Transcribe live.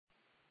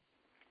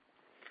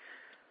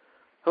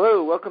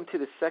Hello, welcome to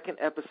the second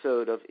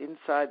episode of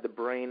Inside the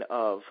Brain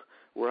of,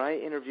 where I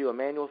interview a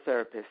manual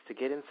therapist to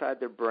get inside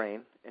their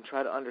brain and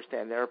try to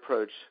understand their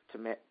approach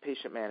to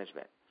patient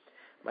management.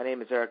 My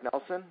name is Eric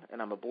Nelson,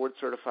 and I'm a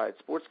board-certified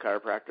sports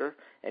chiropractor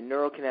and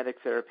neurokinetic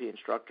therapy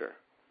instructor.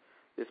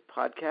 This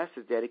podcast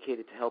is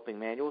dedicated to helping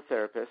manual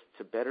therapists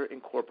to better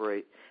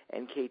incorporate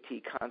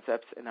NKT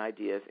concepts and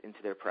ideas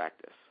into their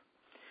practice.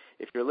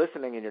 If you're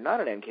listening and you're not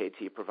an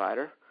NKT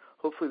provider,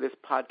 hopefully this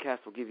podcast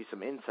will give you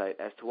some insight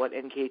as to what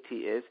NKT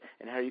is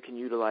and how you can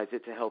utilize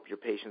it to help your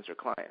patients or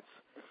clients.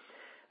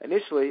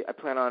 Initially, I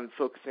plan on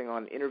focusing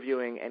on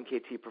interviewing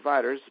NKT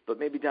providers, but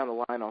maybe down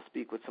the line I'll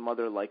speak with some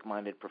other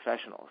like-minded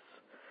professionals.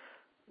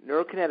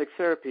 Neurokinetic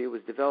therapy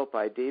was developed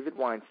by David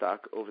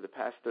Weinstock over the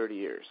past 30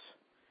 years.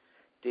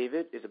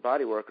 David is a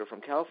body worker from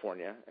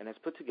California and has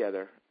put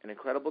together an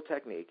incredible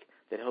technique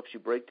that helps you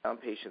break down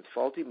patients'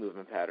 faulty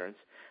movement patterns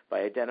by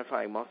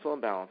identifying muscle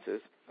imbalances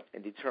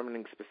and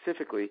determining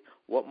specifically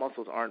what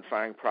muscles aren't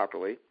firing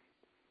properly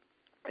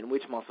and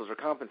which muscles are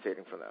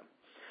compensating for them.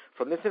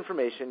 From this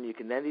information, you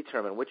can then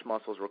determine which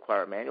muscles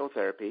require manual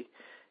therapy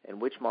and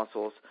which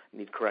muscles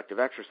need corrective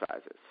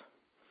exercises.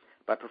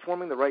 By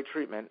performing the right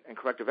treatment and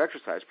corrective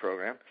exercise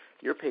program,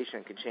 your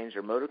patient can change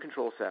their motor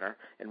control center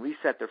and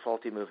reset their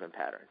faulty movement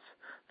patterns.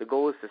 The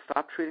goal is to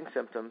stop treating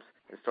symptoms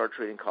and start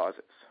treating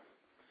causes.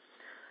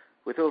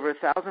 With over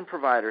 1,000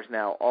 providers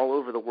now all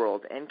over the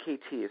world,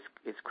 NKT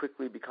is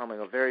quickly becoming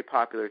a very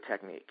popular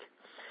technique.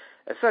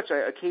 As such, I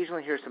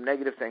occasionally hear some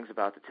negative things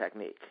about the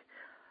technique.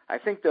 I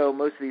think, though,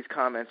 most of these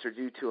comments are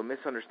due to a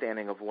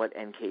misunderstanding of what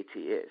NKT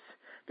is,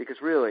 because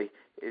really,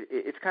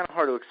 it's kind of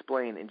hard to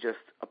explain in just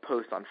a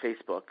post on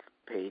Facebook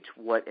page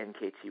what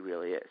NKT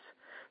really is.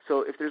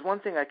 So if there's one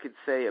thing I could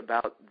say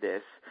about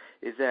this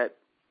is that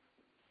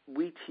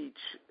we teach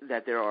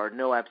that there are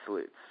no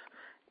absolutes.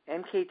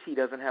 NKT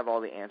doesn't have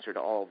all the answer to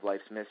all of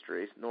life's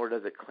mysteries, nor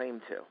does it claim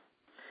to.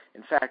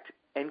 In fact,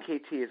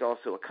 NKT is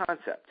also a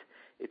concept.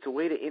 It's a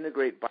way to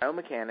integrate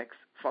biomechanics,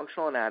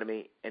 functional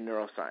anatomy, and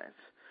neuroscience.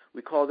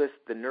 We call this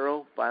the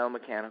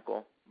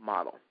neurobiomechanical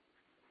model.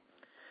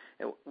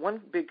 And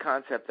one big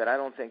concept that I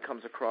don't think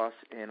comes across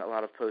in a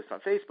lot of posts on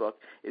Facebook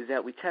is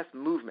that we test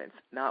movements,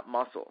 not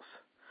muscles.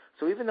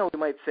 So even though we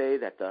might say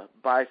that the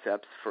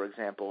biceps, for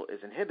example, is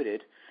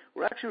inhibited,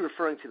 we're actually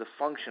referring to the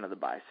function of the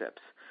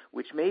biceps,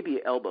 which may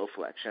be elbow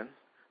flexion,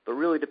 but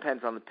really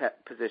depends on the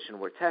position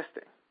we're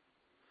testing.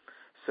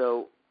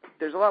 So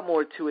there's a lot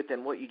more to it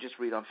than what you just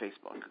read on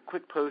Facebook. A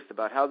quick post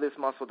about how this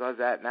muscle does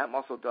that and that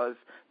muscle does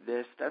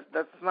this,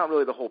 that's not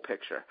really the whole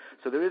picture.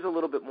 So there is a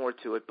little bit more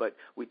to it, but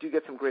we do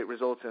get some great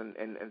results, and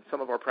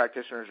some of our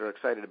practitioners are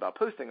excited about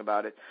posting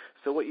about it.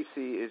 So what you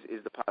see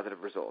is the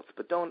positive results.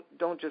 But don't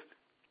just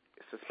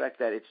suspect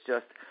that it's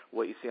just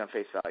what you see on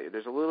face value.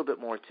 There's a little bit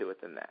more to it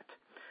than that.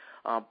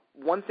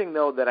 One thing,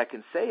 though, that I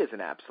can say is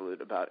an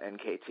absolute about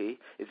NKT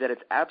is that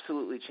it's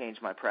absolutely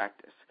changed my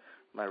practice.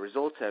 My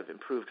results have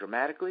improved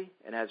dramatically,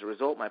 and as a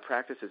result, my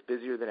practice is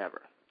busier than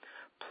ever.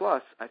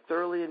 Plus, I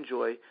thoroughly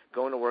enjoy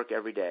going to work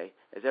every day,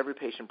 as every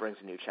patient brings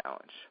a new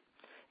challenge.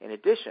 In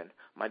addition,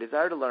 my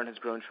desire to learn has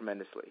grown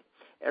tremendously.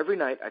 Every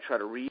night, I try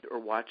to read or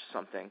watch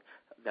something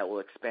that will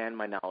expand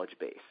my knowledge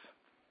base.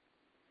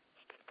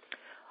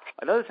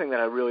 Another thing that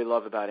I really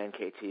love about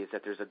NKT is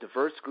that there's a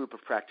diverse group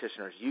of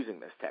practitioners using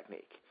this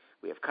technique.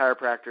 We have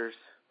chiropractors,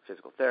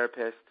 physical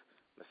therapists,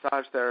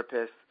 massage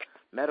therapists,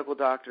 medical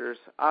doctors,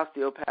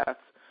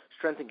 osteopaths,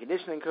 strength and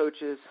conditioning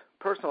coaches,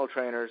 personal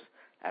trainers,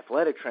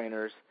 athletic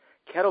trainers,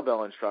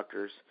 kettlebell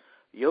instructors,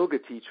 yoga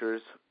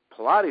teachers,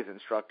 Pilates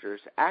instructors,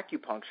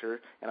 acupuncture,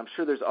 and I'm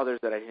sure there's others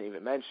that I didn't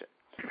even mention.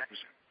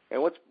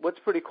 And what's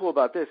pretty cool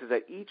about this is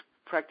that each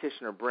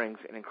practitioner brings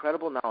an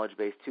incredible knowledge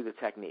base to the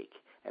technique,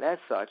 and as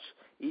such,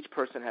 each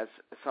person has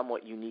a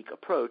somewhat unique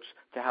approach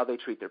to how they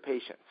treat their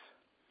patients.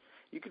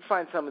 You can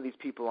find some of these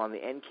people on the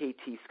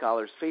NKT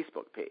Scholars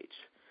Facebook page.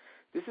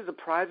 This is a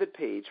private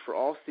page for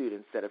all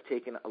students that have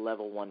taken a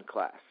Level 1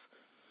 class.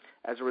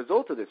 As a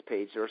result of this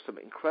page, there are some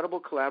incredible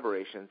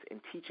collaborations and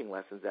teaching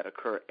lessons that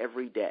occur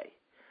every day.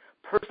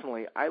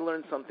 Personally, I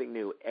learn something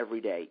new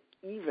every day,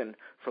 even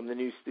from the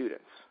new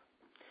students.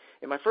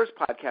 In my first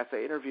podcast,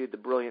 I interviewed the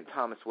brilliant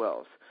Thomas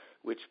Wells,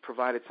 which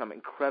provided some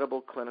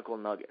incredible clinical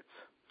nuggets.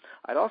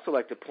 I'd also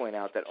like to point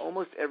out that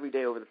almost every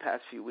day over the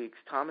past few weeks,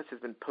 Thomas has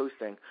been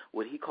posting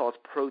what he calls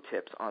pro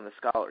tips on the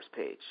Scholars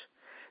page.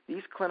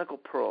 These clinical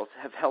pearls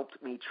have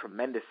helped me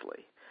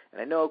tremendously.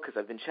 And I know because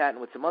I've been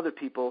chatting with some other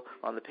people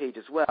on the page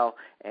as well,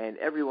 and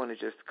everyone is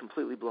just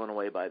completely blown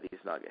away by these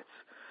nuggets.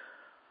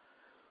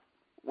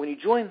 When you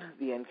join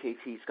the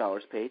NKT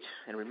Scholars page,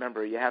 and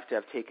remember you have to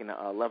have taken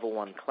a Level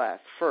 1 class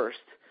first,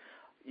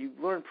 you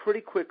learn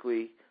pretty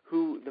quickly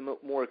who the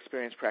more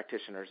experienced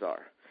practitioners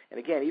are. And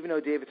again, even though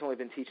David's only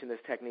been teaching this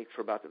technique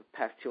for about the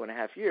past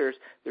 2.5 years,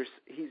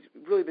 he's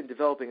really been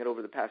developing it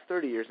over the past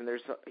 30 years, and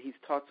he's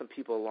taught some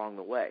people along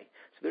the way.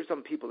 So there's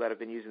some people that have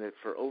been using it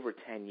for over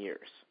 10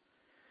 years.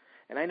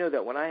 And I know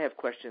that when I have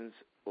questions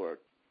or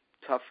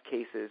tough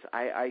cases,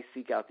 I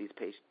seek out these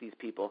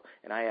people,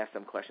 and I ask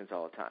them questions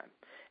all the time.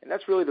 And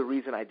that's really the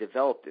reason I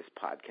developed this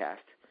podcast,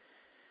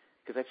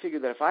 because I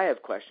figured that if I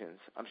have questions,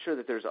 I'm sure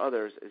that there's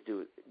others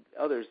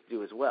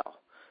do as well.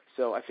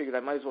 So I figured I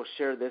might as well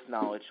share this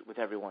knowledge with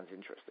everyone's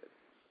interested.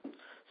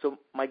 So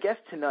my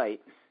guest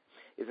tonight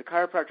is a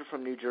chiropractor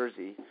from New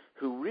Jersey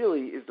who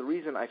really is the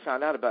reason I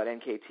found out about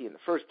NKT in the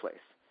first place.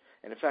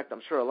 And in fact,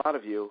 I'm sure a lot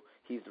of you,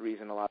 he's the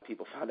reason a lot of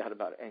people found out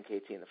about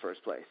NKT in the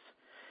first place.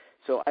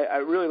 So I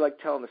really like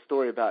telling the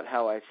story about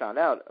how I found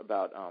out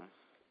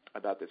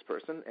about this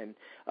person. And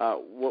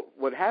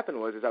what happened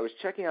was I was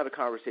checking out a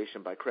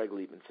conversation by Craig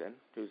Liebenson,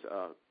 who's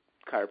a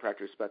chiropractor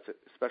who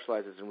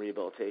specializes in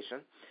rehabilitation.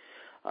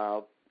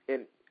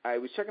 And I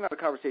was checking out a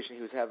conversation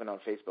he was having on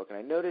Facebook, and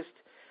I noticed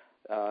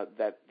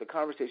that the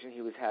conversation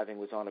he was having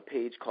was on a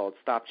page called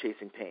Stop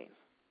Chasing Pain.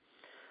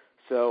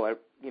 So I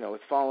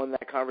was following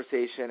that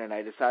conversation, and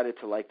I decided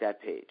to like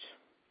that page.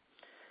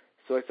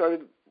 So I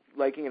started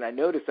liking, and I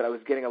noticed that I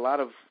was getting a lot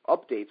of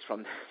updates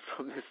from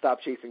the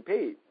Stop Chasing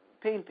Pain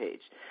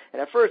page.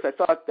 And at first I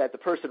thought that the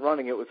person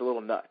running it was a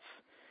little nuts.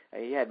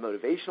 And he had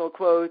motivational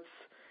quotes,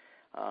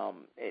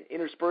 and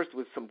interspersed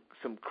with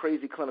some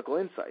crazy clinical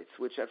insights,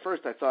 which at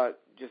first I thought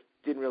just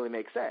didn't really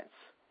make sense.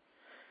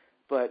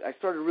 But I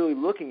started really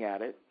looking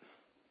at it,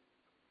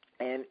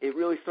 and it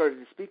really started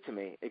to speak to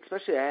me.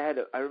 Especially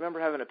I remember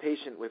having a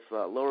patient with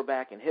lower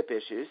back and hip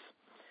issues,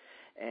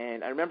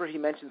 and I remember he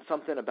mentioned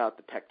something about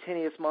the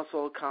pectineus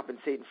muscle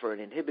compensating for an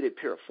inhibited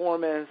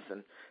piriformis,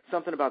 and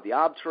something about the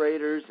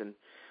obturators, and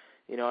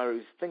I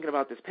was thinking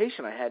about this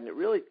patient I had, and it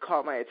really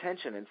caught my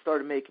attention and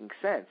started making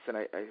sense. And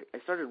I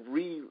started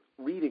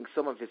rereading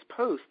some of his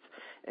posts,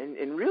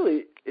 and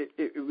really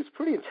it was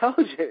pretty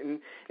intelligent, and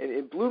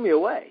it blew me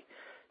away.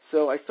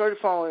 So I started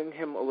following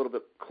him a little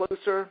bit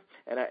closer,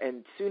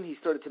 and soon he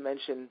started to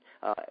mention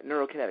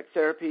neurokinetic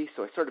therapy.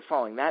 So I started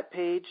following that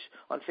page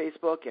on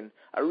Facebook, and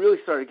I really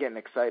started getting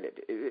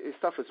excited. His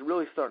stuff was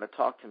really starting to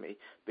talk to me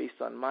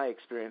based on my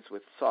experience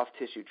with soft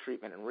tissue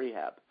treatment and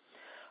rehab.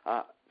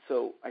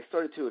 So I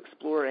started to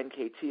explore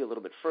NKT a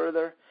little bit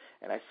further,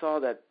 and I saw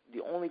that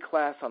the only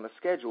class on the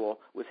schedule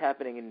was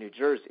happening in New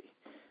Jersey,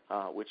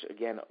 which,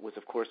 again, was,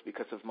 of course,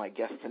 because of my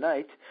guest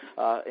tonight.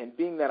 And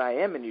being that I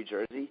am in New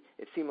Jersey,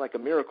 it seemed like a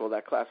miracle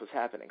that class was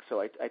happening.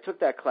 So I took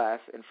that class,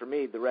 and for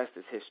me, the rest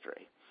is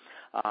history.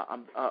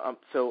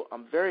 So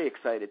I'm very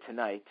excited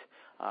tonight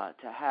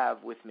to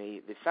have with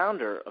me the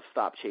founder of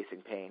Stop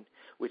Chasing Pain,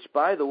 which,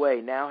 by the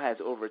way, now has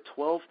over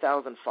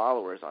 12,000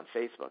 followers on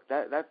Facebook.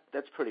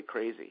 That's pretty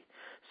crazy.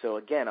 So,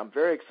 again, I'm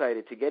very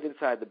excited to get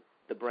inside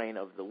the brain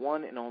of the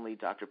one and only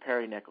Dr.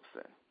 Perry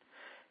Nicholson.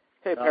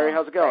 Hey, Perry,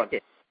 how's it going? Thank you.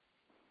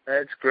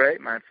 It's great,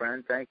 my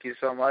friend. Thank you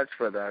so much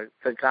for the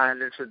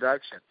kind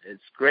introduction.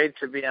 It's great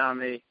to be on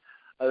the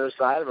other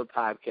side of a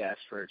podcast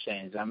for a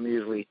change. I'm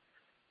usually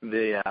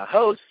the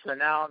host, and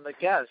now I'm the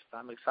guest.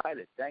 I'm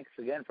excited. Thanks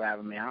again for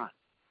having me on.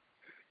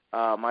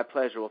 My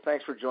pleasure. Well,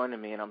 thanks for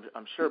joining me, and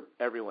I'm sure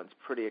everyone's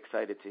pretty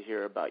excited to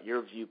hear about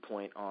your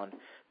viewpoint on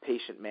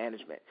patient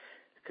management.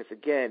 Because,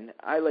 again,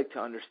 I like to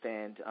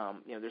understand,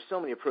 there's so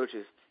many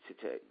approaches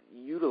to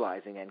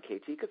utilizing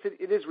NKT, because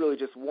it is really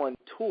just one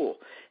tool.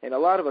 And a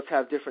lot of us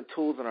have different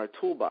tools in our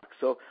toolbox.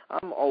 So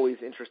I'm always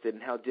interested in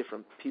how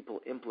different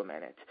people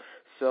implement it.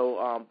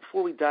 So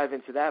before we dive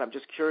into that, I'm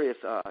just curious,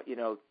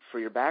 for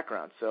your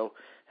background. So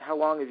how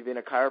long have you been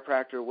a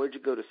chiropractor? Where did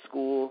you go to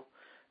school?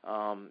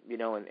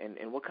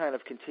 And what kind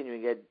of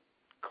continuing ed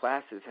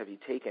classes have you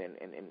taken,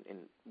 and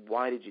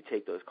why did you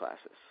take those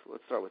classes?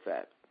 Let's start with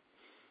that.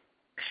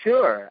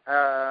 Sure.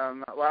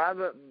 Well, I've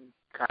been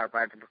a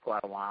chiropractor for quite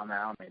a while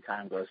now. I mean,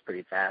 time goes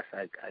pretty fast.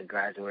 I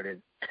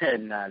graduated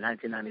in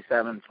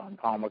 1997 from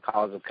Palmer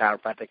College of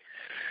Chiropractic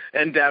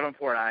in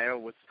Davenport, Iowa,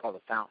 which is called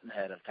the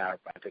fountainhead of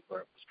chiropractic,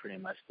 where it was pretty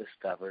much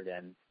discovered.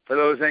 And for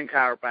those in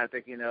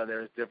chiropractic,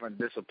 there's different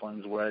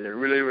disciplines where they're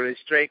really, really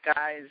straight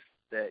guys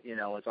that,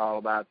 it's all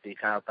about the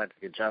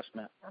chiropractic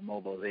adjustment or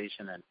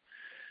mobilization, and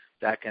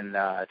that can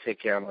take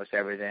care of almost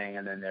everything.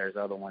 And then there's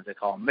other ones they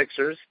call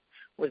mixers,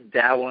 which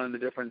dabble into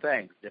different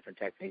things, different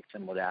techniques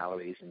and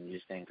modalities, and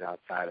use things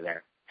outside of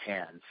their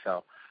hands.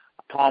 So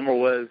Palmer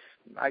was,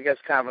 I guess,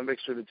 kind of a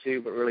mixture of the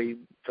two, but really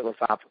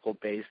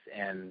philosophical-based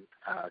in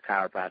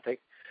chiropractic,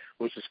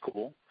 which is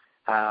cool.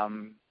 But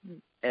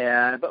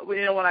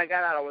when I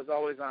got out, I was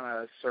always on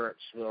a search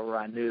where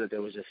I knew that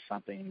there was just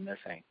something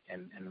missing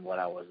in what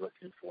I was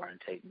looking for and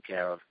taking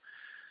care of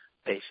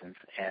patients.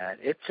 And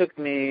it took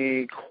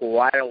me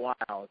quite a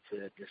while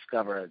to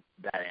discover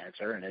that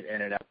answer, and it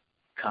ended up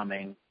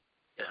coming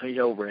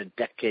over a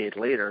decade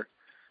later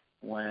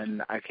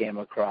when I came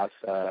across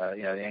the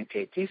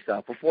NKT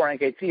stuff. Before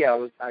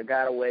NKT, I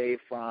got away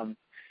from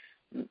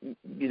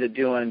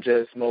doing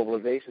just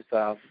mobilization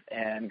stuff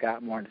and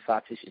got more into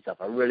soft tissue stuff.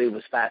 I really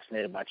was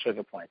fascinated by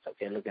trigger points.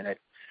 Okay, looking at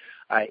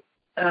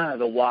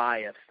the why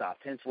of stuff.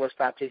 Hence where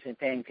Stop Chasing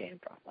Pain came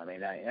from. I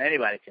mean,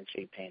 anybody can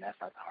treat pain. That's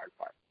not the hard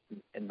part.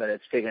 But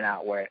it's figuring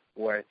out where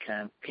it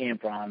came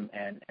from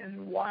and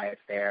why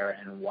it's there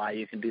and why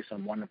you can do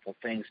some wonderful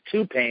things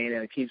to pain,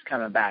 and it keeps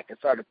coming back. It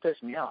started to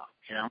piss me off,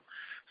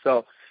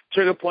 So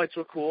trigger points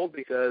were cool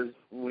because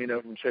we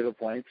know from trigger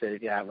points that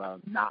if you have a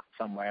knot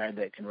somewhere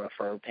that can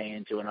refer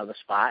pain to another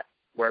spot,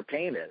 where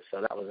pain is.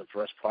 So that was the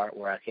first part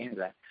where I came to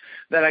that.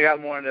 Then I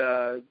got more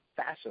into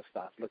fascia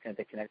stuff, looking at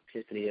the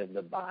connectivity of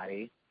the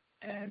body.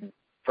 And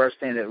first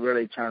thing that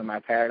really turned my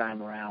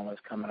paradigm around was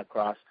coming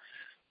across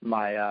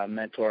my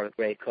mentor,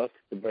 Ray Cook,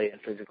 the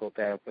brilliant physical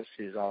therapist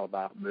who's all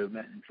about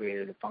movement and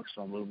created a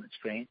functional movement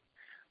screen.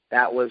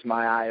 That was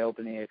my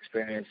eye-opening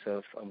experience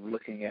of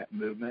looking at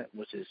movement,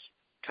 which is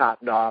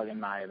top dog in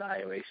my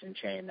evaluation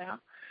chain now.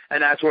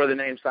 And that's where the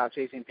name Stop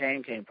Chasing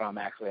Pain came from,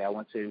 actually. I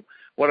went to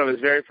one of his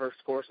very first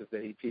courses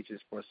that he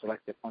teaches for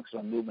selective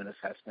functional movement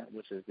assessment,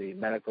 which is the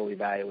medical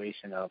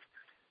evaluation of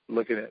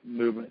looking at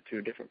movement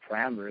through different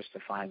parameters to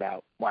find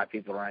out why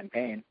people are in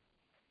pain.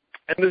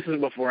 And this is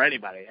before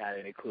anybody had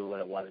any clue what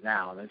it was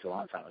now, and this is a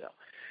long time ago.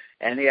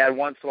 And he had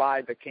one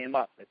slide that came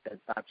up that said,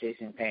 Stop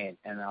Chasing Pain.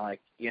 And I'm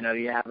like, you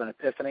have an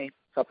epiphany,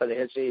 something that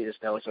hits you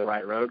just know it's the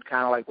right road,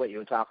 kind of like what you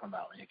were talking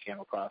about when you came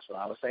across what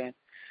I was saying.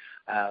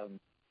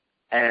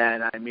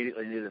 And I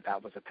immediately knew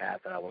that was the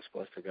path that I was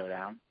supposed to go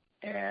down.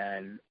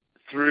 And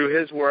through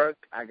his work,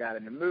 I got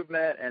into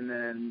movement, and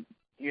then,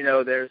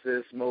 there's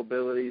this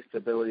mobility,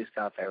 stability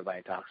stuff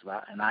everybody talks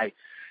about. And I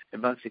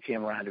eventually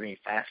came around to being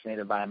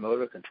fascinated by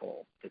motor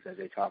control because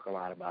they talk a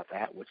lot about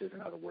that, which is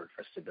another word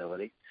for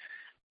stability.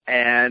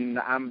 And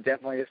I'm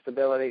definitely a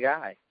stability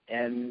guy.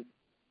 And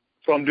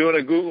from doing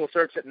a Google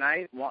search at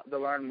night, wanting to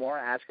learn more,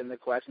 asking the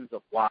questions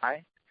of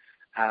why,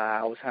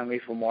 I was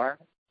hungry for more.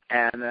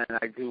 And then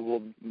I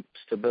Googled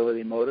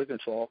stability motor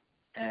control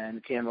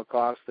and came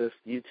across this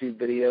YouTube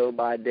video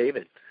by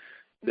David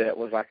that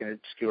was like an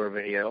obscure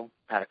video,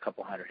 had a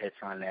couple hundred hits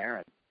on there,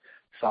 and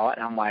saw it,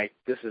 and I'm like,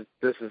 this is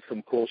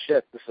some cool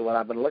shit. This is what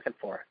I've been looking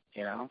for,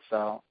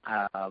 So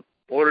I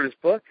ordered his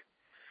book,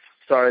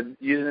 started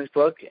using his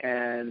book,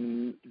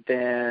 and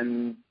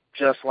then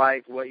just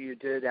like what you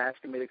did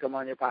asking me to come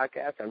on your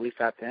podcast, I reached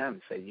out to him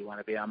and said, you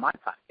want to be on my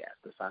podcast,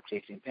 the Stop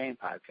Chasing Pain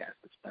podcast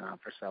that's been on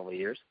for several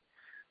years.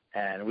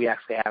 And we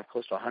actually have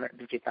close to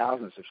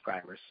 150,000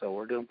 subscribers, so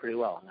we're doing pretty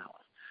well on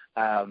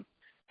that one.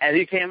 And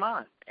he came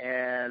on,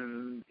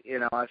 and,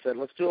 I said,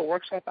 let's do a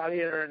workshop out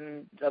here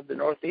in the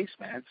Northeast,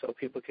 man, so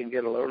people can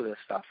get a load of this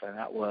stuff. And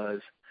that was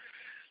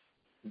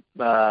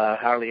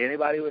hardly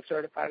anybody was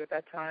certified at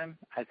that time.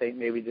 I think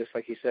maybe just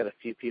like you said, a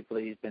few people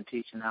that he's been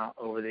teaching out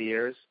over the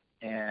years,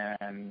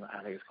 and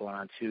I think it's going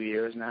on 2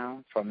 years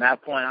now. From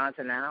that point on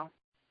to now,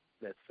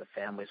 the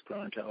family's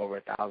grown to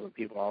over 1,000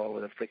 people all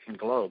over the freaking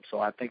globe. So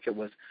I think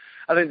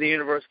the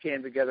universe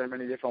came together in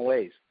many different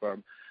ways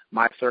from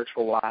my search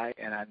for why,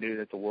 and I knew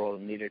that the world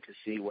needed to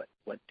see what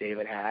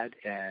David had,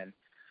 and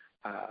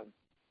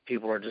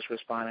people are just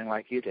responding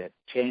like you did,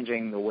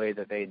 changing the way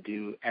that they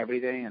do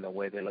everything and the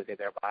way they look at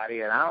their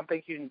body, and I don't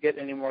think you can get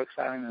any more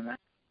exciting than that.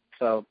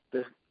 So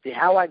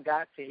how I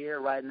got to here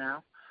right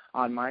now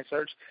on my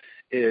search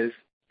is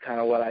kind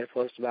of what I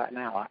post about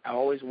now. I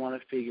always want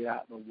to figure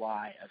out the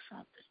why of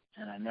something,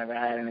 and I never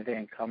had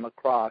anything come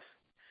across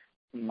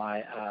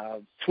my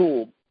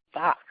tool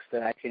box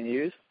that I can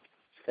use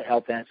to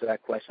help answer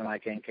that question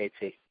like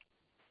NKT.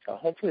 So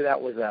hopefully that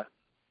was a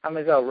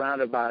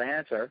roundabout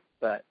answer,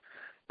 but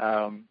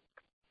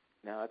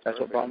no, that's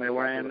what brought me to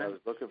where I am now. I was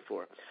looking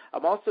for.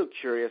 I'm also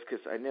curious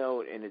because I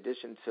know in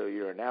addition to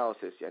your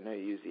analysis, I know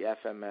you use the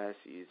FMS,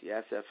 you use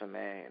the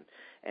SFMA,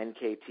 and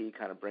NKT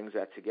kind of brings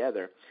that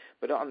together.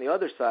 But on the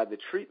other side, the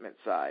treatment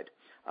side,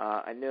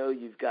 I know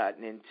you've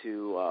gotten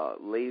into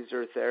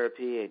laser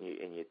therapy and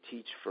you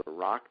teach for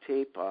rock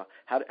tape.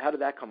 How did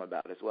that come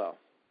about as well?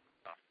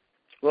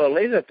 Well,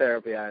 laser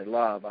therapy I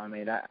love. I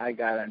mean, I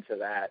got into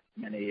that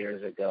many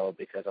years ago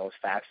because I was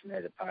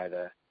fascinated by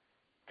the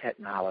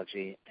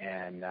technology,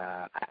 and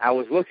I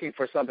was looking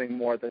for something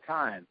more at the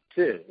time,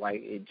 too,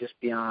 like just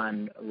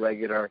beyond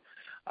regular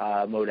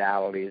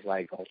modalities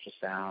like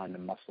ultrasound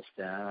and muscle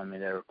stem. I mean,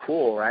 they were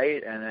cool,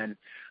 right? And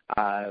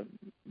then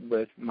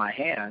with my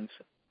hands,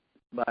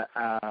 but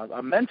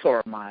a mentor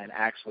of mine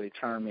actually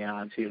turned me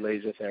on to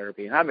laser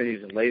therapy, and I've been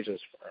using lasers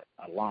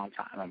for a long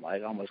time. I'm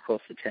like almost close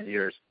to 10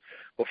 years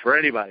before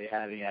anybody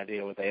had any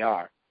idea what they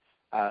are.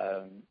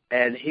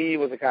 And he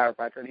was a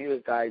chiropractor, and he was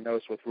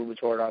diagnosed with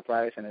rheumatoid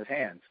arthritis in his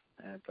hands.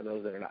 And for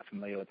those that are not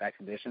familiar with that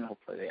condition,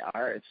 hopefully they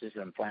are. It's just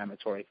an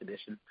inflammatory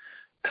condition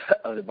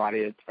of the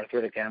body,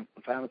 arthritic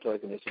inflammatory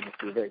condition,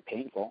 which is very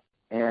painful.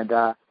 And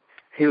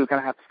he was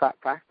going to have to stop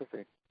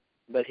practicing.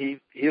 But he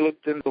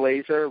looked into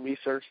laser,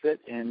 researched it,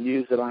 and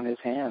used it on his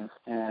hands.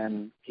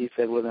 And he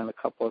said within a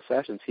couple of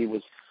sessions he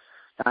was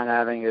not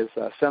having his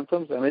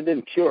symptoms. I mean, it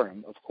didn't cure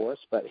him, of course,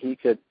 but he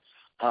could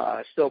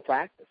still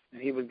practice.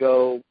 And he would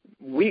go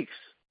weeks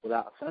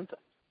without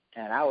symptoms.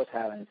 And I was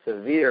having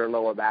severe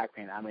lower back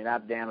pain. I mean,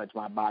 I've damaged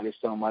my body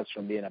so much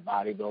from being a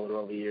bodybuilder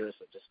over the years,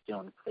 of just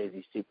doing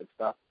crazy, stupid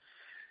stuff.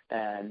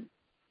 And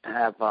I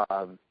have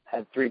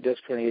had 3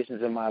 disc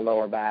herniations in my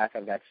lower back.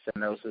 I've got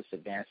stenosis,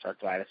 advanced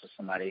arthritis with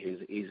somebody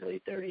who's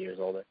easily 30 years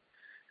older.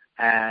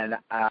 And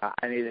I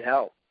needed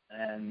help.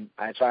 And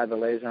I tried the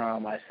laser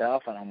on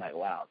myself, and I'm like,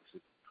 wow,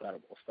 this is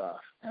incredible stuff.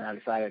 And I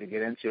decided to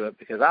get into it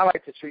because I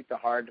like to treat the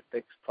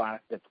hard-to-fix,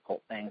 chronic,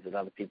 difficult things that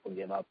other people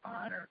give up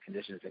on or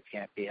conditions that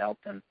can't be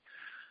helped in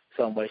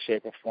some way,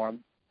 shape, or form.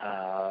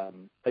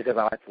 because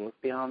I like to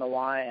look beyond the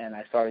why, and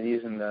I started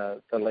using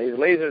the laser.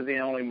 Laser is the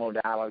only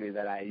modality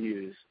that I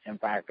use in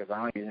practice.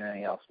 I don't use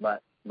anything else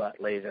but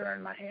laser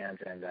in my hands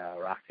and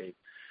rock tape.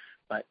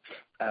 But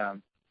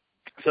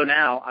so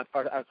now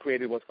I've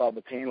created what's called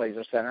the Pain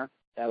Laser Center,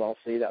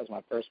 LLC. That was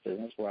my first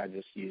business, where I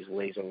just use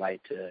laser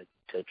light to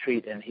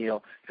treat and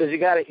heal, because you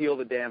got to heal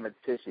the damaged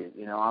tissue.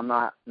 You know, I'm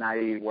not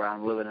naive where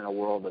I'm living in a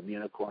world of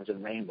unicorns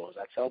and rainbows.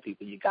 I tell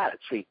people you got to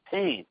treat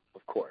pain,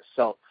 of course.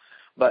 So,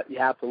 but you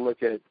have to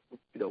look at,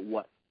 you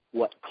know,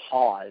 what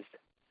caused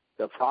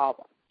the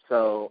problem.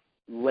 So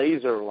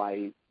laser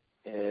light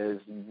is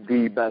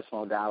the best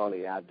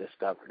modality I've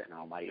discovered in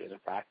all my years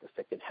of practice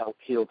that can help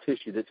heal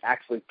tissue that's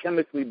actually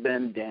chemically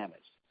been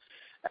damaged.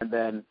 And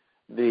then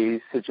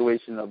the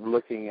situation of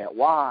looking at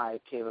why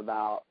came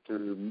about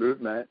through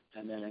movement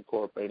and then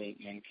incorporating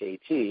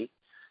NKT.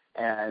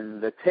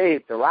 And the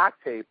tape, the rock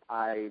tape,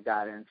 I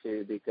got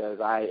into because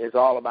it's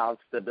all about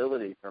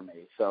stability for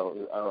me,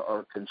 so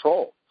or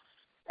control.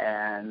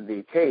 And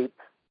the tape,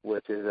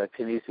 which is a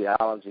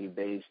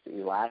kinesiology-based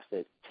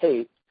elastic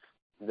tape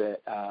that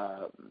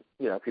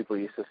you know, people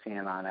used to see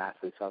on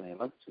athletes on the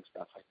Olympics and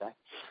stuff like that,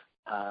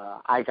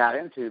 I got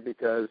into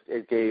because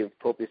it gave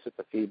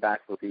proprioceptive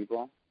feedback for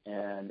people,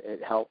 and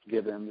it helped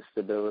give them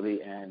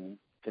stability and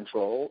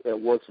control. It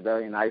works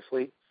very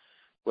nicely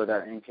with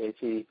our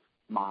NKT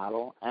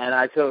model. And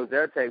I chose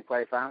their tape,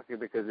 quite frankly,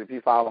 because if you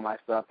follow my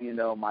stuff, you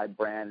know my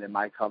brand and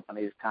my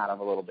company is kind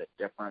of a little bit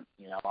different.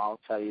 You know, I'll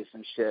tell you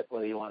some shit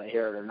whether you want to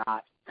hear it or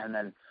not, and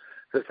then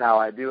this is how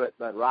I do it.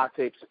 But Rock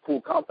Tape's a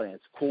cool company.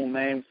 It's a cool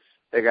name.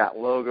 They got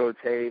logo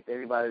tape.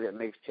 Anybody that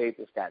makes tape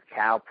that's got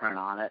cow print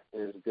on it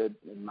is good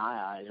in my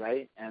eyes,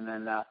 right? And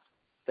then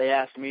they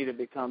asked me to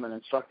become an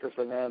instructor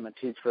for them and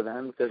teach for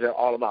them because they're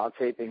all about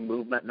taping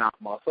movement, not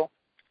muscle.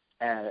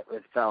 And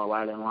it fell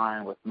right in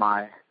line with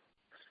my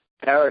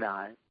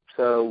paradigm.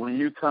 So when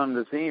you come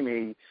to see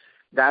me,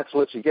 that's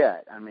what you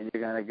get. I mean,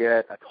 you're going to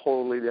get a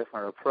totally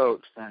different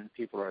approach than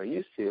people are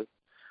used to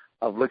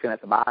of looking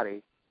at the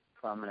body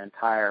from an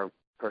entire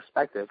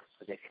perspective,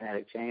 like a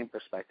kinetic chain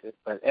perspective.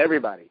 But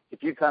everybody,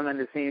 if you come in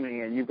to see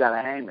me and you've got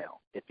a hangnail,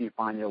 if you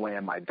find your way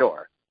in my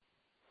door,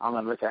 I'm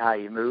going to look at how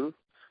you move.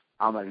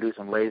 I'm going to do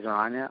some laser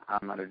on you.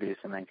 I'm going to do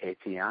some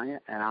NKT on you,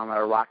 and I'm going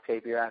to rock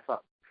tape your ass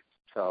up.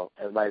 So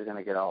everybody's going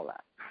to get all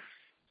that.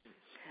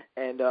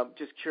 And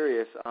just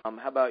curious,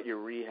 how about your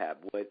rehab?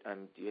 What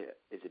is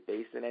it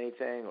based in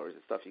anything, or is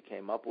it stuff you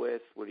came up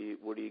with? Where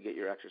do you get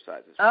your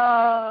exercises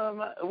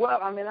from? Well,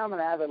 I mean, I'm an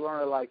avid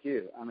learner like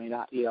you. I mean,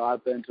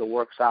 I've been to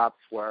workshops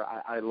where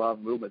I love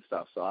movement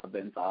stuff, so I've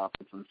been to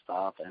office and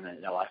stuff, and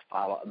I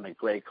follow. I mean,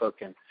 Gray Cook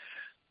and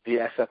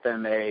the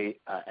SFMA,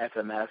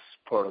 FMS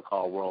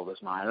protocol world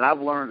is mine, and I've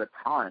learned a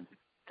ton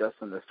just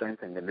in the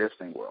strength and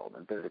conditioning world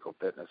and physical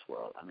fitness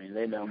world. I mean,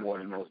 they know more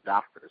than most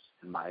doctors,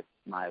 in my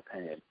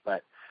opinion.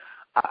 But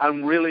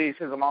I'm really,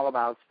 since I'm all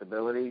about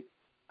stability,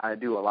 I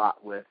do a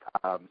lot with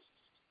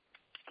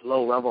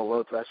low-level,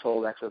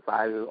 low-threshold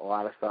exercises, a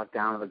lot of stuff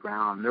down to the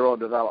ground.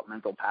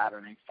 Neurodevelopmental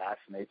patterning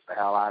fascinates the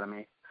hell out of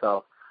me.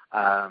 So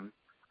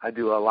I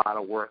do a lot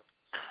of work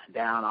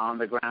down on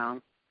the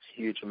ground,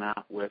 a huge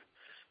amount with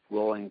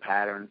rolling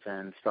patterns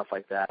and stuff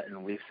like that,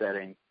 and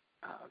resetting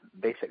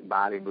basic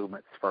body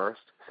movements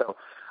first. So,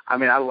 I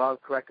mean, I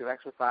love corrective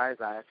exercise.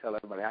 I tell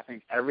everybody I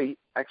think every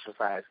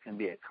exercise can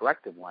be a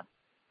corrective one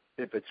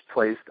if it's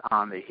placed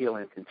on the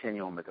healing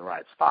continuum at the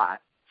right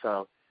spot.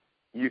 So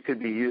you could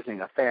be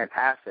using a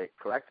fantastic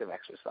corrective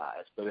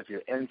exercise, but if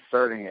you're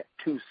inserting it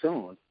too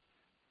soon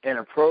in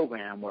a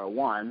program where,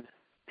 one,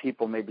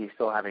 people may be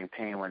still having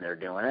pain when they're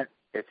doing it,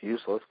 it's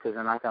useless because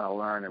they're not going to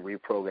learn and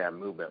reprogram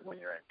movement when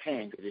you're in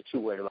pain because you're too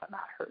worried about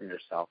not hurting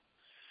yourself.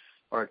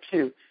 Or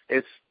two,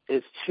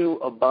 it's too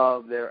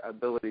above their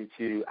ability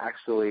to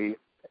actually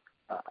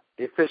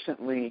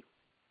efficiently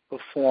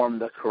perform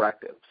the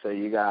corrective. So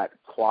you got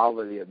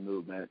quality of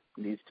movement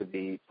needs to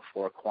be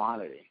before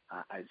quantity.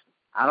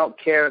 I don't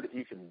care that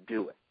you can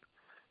do it.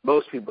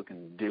 Most people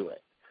can do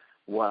it.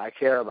 What I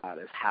care about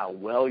is how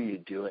well you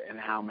do it and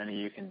how many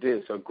you can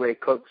do. So Gray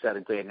Cook said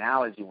a great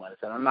analogy once.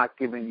 Said, I'm not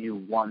giving you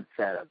one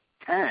set of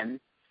 10.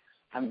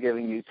 I'm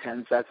giving you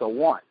 10 sets of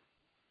 1.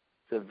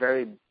 It's a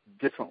very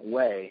different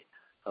way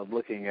of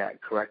looking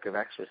at corrective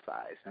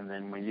exercise. And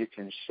then when you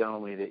can show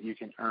me that you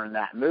can earn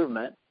that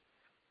movement,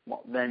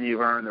 well, then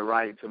you've earned the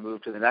right to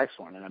move to the next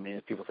one. And I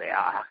mean, people say,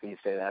 how can you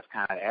say that's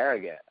kind of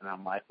arrogant? And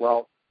I'm like,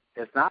 well,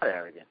 it's not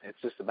arrogant.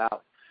 It's just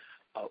about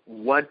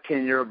what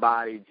can your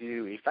body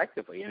do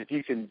effectively. And if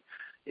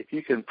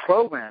you can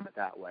program it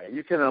that way,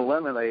 you can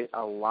eliminate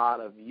a lot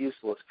of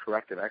useless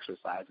corrective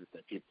exercises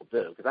that people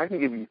do. Because I can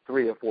give you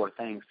 3 or 4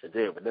 things to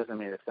do, but it doesn't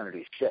mean it's going to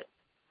do shit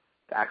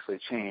to actually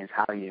change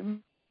how you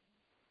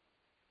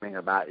think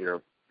about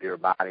your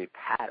body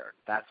pattern.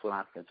 That's what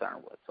I'm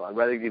concerned with. So I'd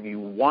rather give you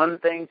one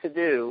thing to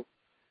do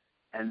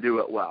and do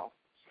it well.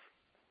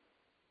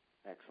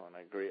 Excellent.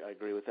 I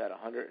agree with that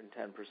 110%.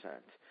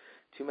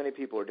 Too many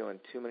people are doing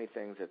too many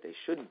things that they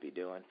shouldn't be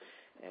doing,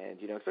 And,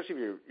 especially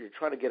if you're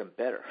trying to get them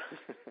better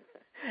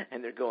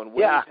and they're going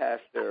way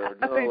past their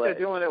I think they're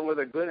doing it with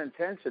a good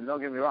intention.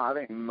 Don't get me wrong. I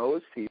think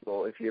most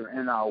people, if you're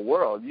in our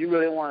world, you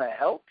really want to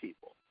help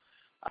people.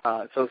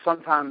 So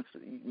sometimes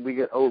we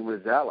get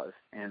overzealous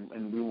and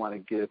we want to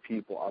give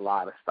people a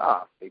lot of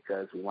stuff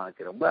because we want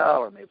to get them well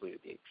or maybe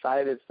we'd be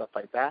excited, stuff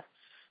like that.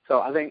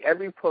 So I think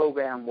every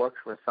program works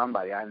for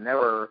somebody. I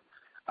never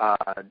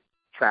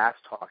trash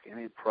talk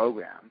any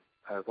program.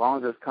 As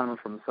long as it's coming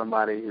from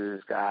somebody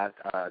who's got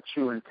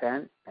true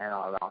intent and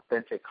an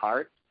authentic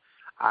heart,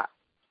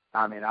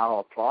 I'll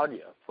applaud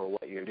you for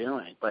what you're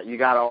doing. But you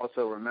got to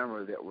also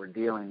remember that we're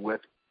dealing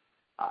with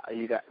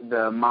you got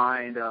the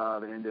mind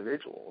of an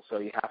individual. So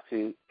you have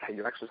to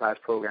your exercise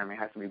programming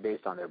has to be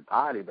based on their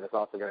body, but it's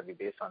also got to be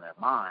based on their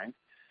mind.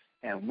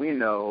 And we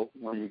know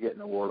when you get in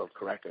the world of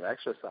corrective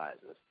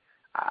exercises,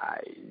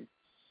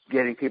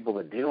 getting people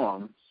to do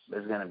them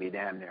is going to be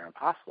damn near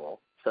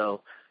impossible.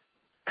 So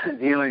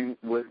dealing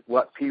with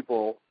what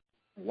people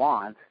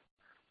want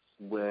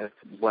with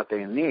what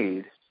they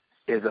need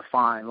is a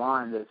fine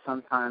line that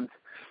sometimes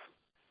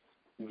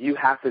you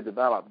have to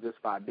develop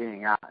just by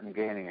being out and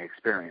gaining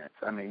experience.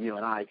 I mean, you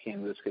and I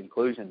came to this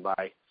conclusion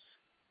by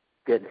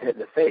getting hit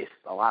in the face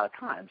a lot of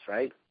times,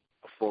 right,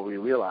 before we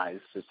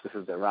realized that this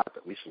is the route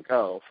that we should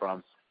go,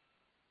 from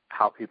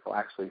how people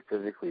actually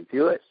physically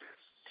do it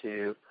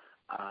to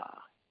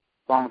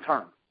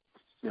long-term,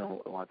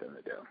 what we want them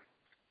to do.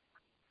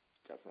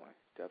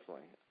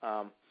 Definitely.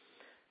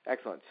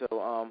 Excellent.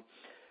 So,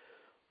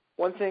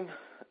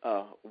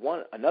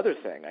 another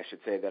thing I should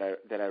say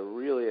that I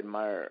really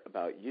admire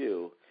about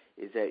you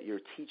is that you're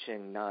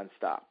teaching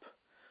nonstop.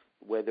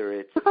 Whether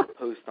it's a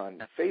post on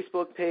the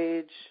Facebook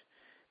page,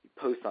 you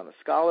post on the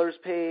Scholars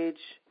page,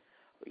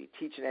 or you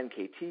teach an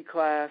NKT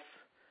class,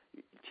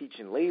 you're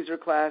teaching laser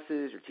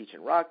classes, you're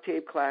teaching rock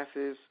tape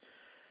classes,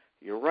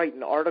 you're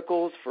writing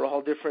articles for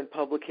all different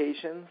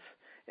publications.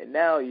 And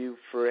now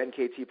for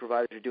NKT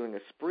providers, you're doing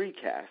a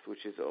Spreecast,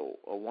 which is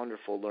a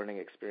wonderful learning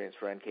experience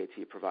for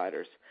NKT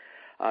providers.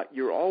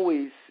 You're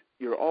always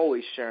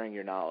sharing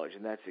your knowledge,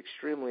 and that's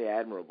extremely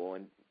admirable.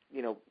 And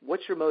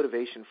what's your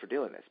motivation for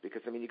doing this?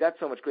 Because you got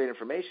so much great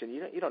information,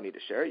 you don't need to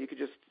share it. You could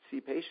just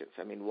see patients.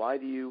 Why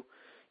do you,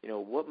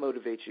 what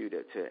motivates you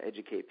to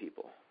educate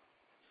people?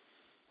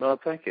 Well,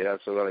 thank you.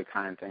 That's a really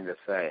kind thing to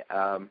say.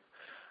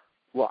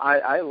 Well,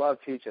 I love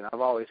teaching.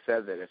 I've always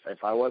said that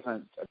if I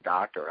wasn't a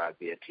doctor, I'd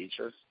be a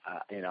teacher.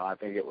 I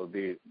think it would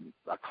be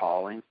a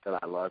calling that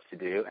I love to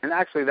do. And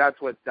actually, that's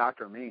what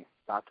doctor means.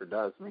 Doctor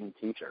does mean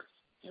teacher.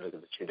 Look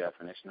at the true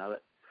definition of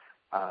it.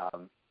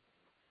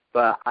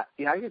 But I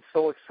get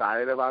so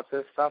excited about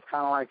this stuff,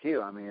 kind of like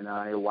you.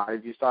 Why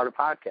did you start a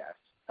podcast,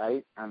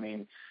 right?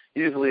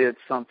 Usually it's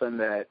something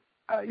that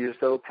you're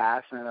so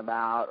passionate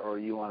about or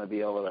you want to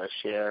be able to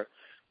share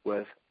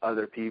with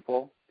other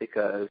people,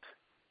 because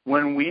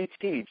when we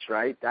teach,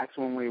 right, that's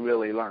when we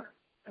really learn.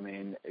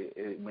 When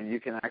you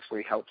can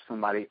actually help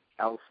somebody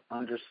else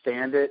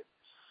understand it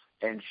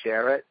and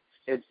share it,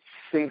 it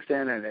sinks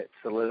in and it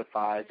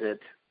solidifies it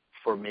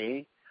for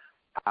me.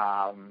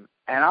 And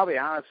I'll be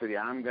honest with you,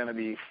 I'm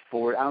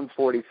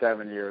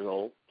 47 years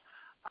old,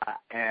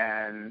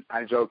 and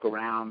I joke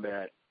around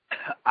that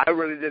I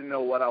really didn't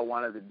know what I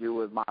wanted to do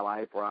with my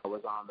life or I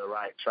was on the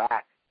right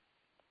track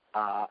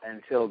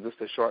until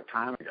just a short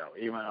time ago,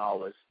 even though I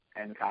was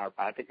in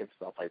chiropractic and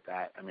stuff like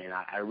that.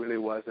 I really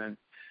wasn't,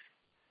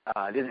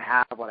 didn't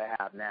have what I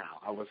have now.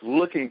 I was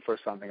looking for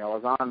something. I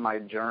was on my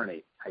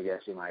journey, I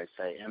guess you might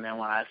say. And then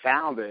when I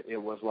found it, it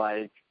was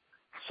like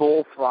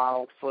full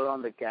throttle, foot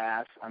on the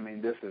gas.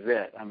 This is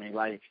it.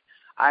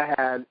 I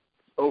had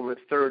over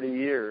 30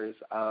 years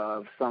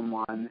of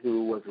someone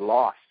who was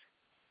lost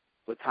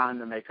with time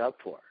to make up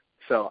for.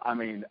 So,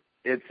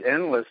 it's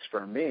endless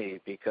for me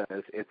because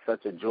it's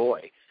such a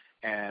joy.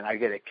 And I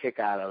get a kick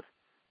out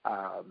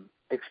of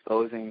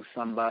exposing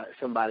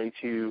somebody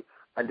to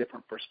a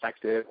different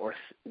perspective, or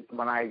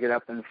when I get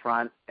up in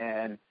front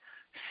and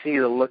see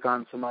the look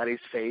on somebody's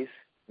face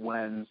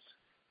when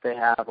they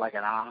have like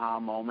an aha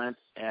moment.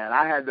 And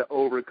I had to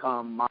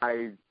overcome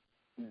my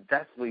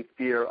deathly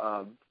fear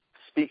of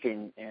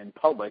speaking in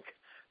public.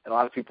 And a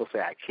lot of people say,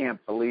 I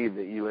can't believe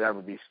that you would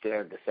ever be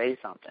scared to say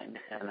something.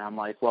 And I'm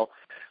like, well,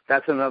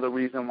 that's another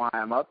reason why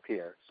I'm up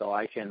here. So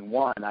I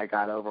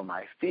got over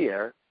my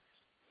fear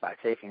by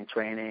taking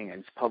training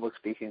and public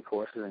speaking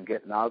courses and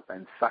getting up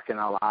and sucking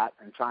a lot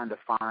and trying to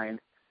find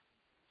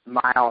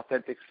my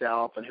authentic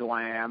self and who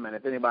I am. And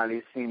if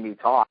anybody's seen me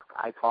talk,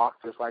 I talk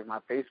just like my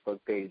Facebook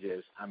page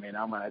is. I'm going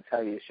to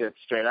tell you shit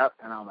straight up,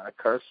 and I'm going to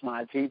curse when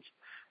I teach,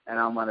 and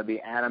I'm going to be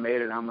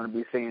animated, and I'm going to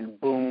be saying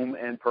boom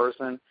in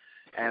person,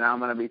 and I'm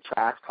going to be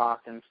trash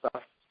talking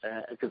stuff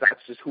because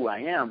that's just who I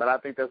am. But I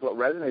think that's what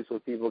resonates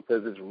with people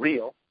because it's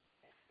real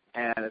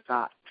and it's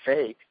not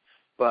fake.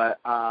 But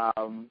I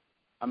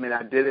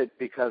did it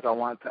because I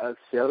want to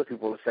see other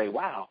people to say,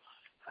 wow,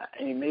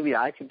 maybe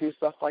I can do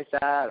stuff like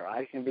that, or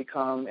I can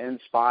become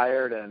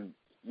inspired. And,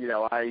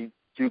 I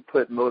do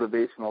put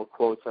motivational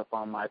quotes up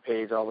on my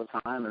page all the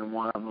time, and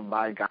one of them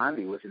by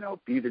Gandhi was,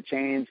 be the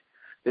change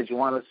that you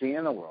want to see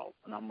in the world?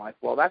 And I'm like,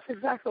 well, that's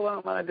exactly what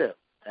I'm going to do.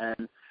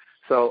 And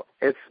so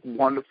it's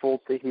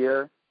wonderful to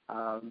hear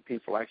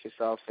people like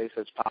yourself say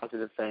such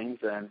positive things,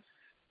 and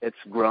it's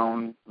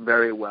grown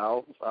very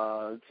well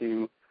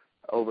to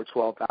over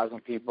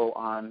 12,000 people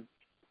on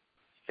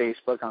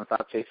Facebook on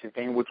Stop Chasing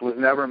Pain, which was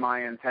never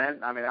my intent.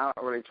 I mean, I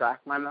don't really track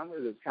my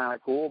numbers. It's kind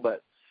of cool,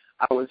 but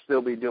I would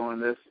still be doing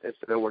this if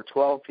there were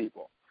 12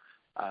 people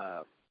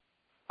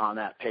on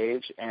that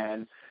page.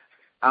 And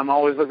I'm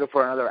always looking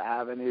for another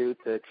avenue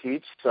to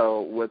teach.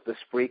 So with the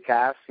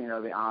Spreecast,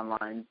 the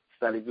online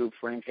study group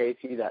for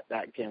NKT,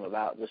 that came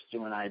about just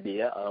through an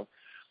idea of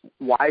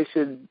why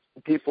should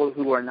people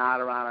who are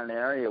not around an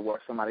area where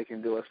somebody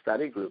can do a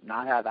study group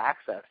not have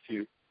access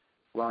to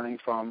learning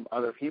from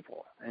other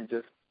people? And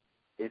just,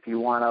 if you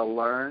want to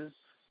learn,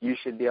 you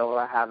should be able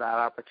to have that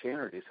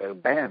opportunity. So,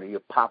 bam,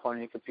 you pop on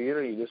your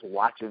computer, you just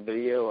watch a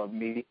video of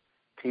me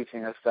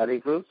teaching a study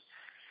group,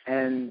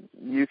 and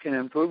you can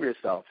improve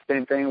yourself.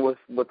 Same thing with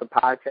the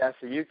podcast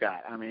that you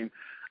got. I mean,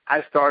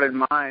 I started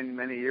mine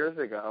many years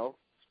ago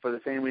for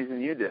the same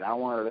reason you did. I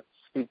wanted to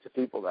speak to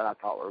people that I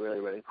thought were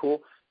really, really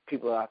cool,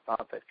 people that I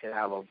thought that could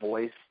have a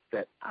voice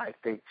that I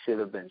think should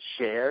have been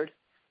shared,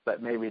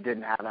 but maybe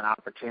didn't have an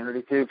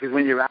opportunity to. Because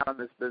when you're out in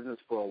this business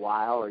for a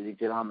while, or you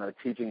get on the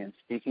teaching and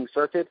speaking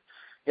circuit,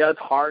 it's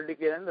hard to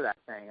get into that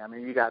thing. I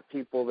mean, you got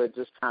people that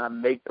just kind of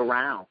make the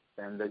rounds,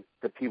 and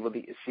the people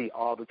that you see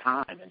all the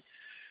time. And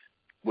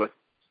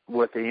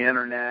with the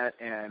internet,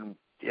 and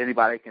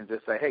anybody can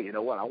just say, hey, you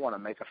know what, I want to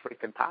make a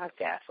freaking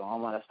podcast, so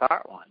I'm going to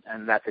start one.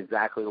 And that's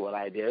exactly what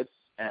I did.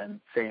 And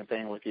same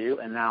thing with you.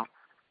 And now,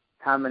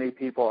 how many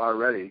people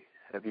already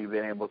have you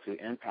been able to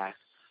impact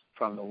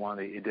from the one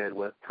that you did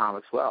with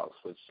Thomas Wells,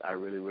 which I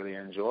really, really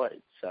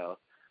enjoyed? So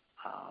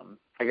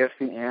I guess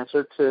the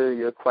answer to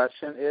your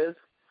question is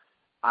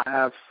I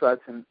have such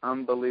an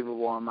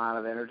unbelievable amount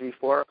of energy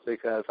for it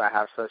because I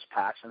have such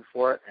passion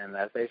for it. And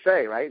as they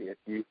say, right, if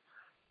you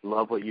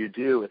love what you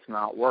do, it's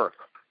not work.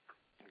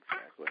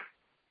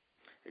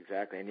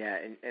 Exactly. And yeah,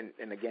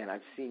 and again,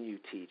 I've seen you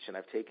teach, and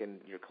I've taken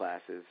your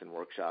classes and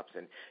workshops,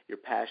 and your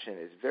passion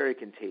is very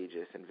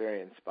contagious and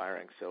very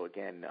inspiring. So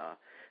again,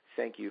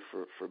 thank you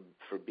for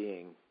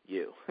being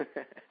you.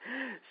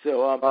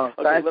 So okay,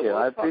 thank you.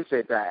 I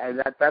appreciate that.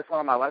 And that's one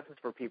of my lessons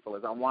for people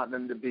is I want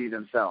them to be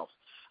themselves.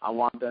 I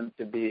want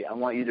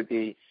you to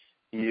be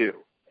you.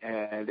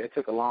 And it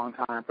took a long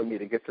time for me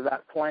to get to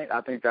that point. I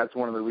think that's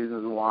one of the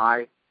reasons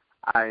why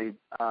I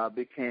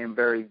became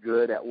very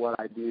good at what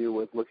I do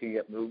with looking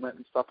at movement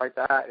and stuff like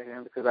that.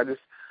 And because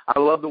I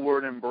love the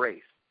word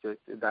embrace.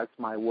 That's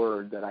my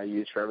word that I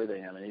use for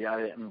everything. I mean, you got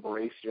to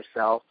embrace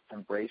yourself,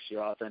 embrace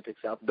your authentic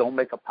self. Don't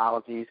make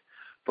apologies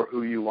for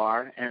who you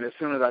are. And as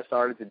soon as I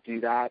started to do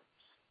that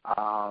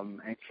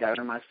and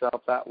carry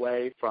myself that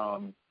way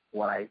from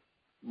when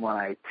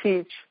I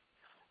teach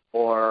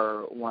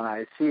or when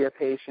I see a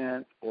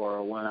patient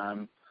or when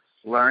I'm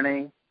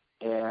learning,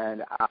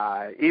 and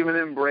even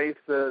embrace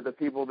the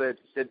people that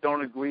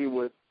don't agree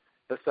with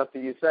the stuff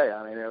that you say.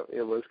 I mean,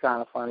 it was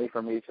kind of funny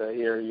for me to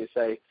hear you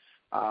say,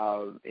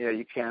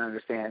 you can't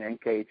understand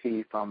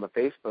NKT from the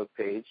Facebook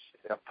page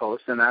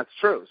post, and that's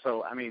true.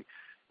 So, I mean,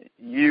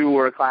 you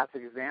were a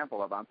classic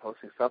example of I'm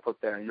posting stuff up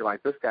there, and you're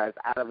like, this guy's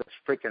out of his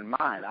freaking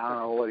mind. I don't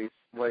know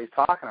what he's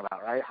talking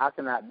about, right? How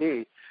can that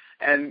be?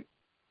 And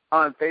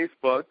on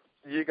Facebook,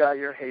 you got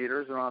your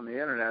haters, and on the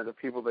internet, the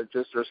people that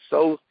just are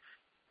so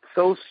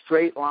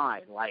straight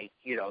line, like,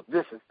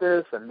 this is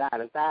this and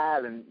that is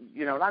that, and,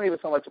 not even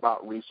so much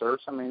about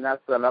research. I mean,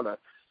 that's another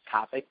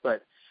topic,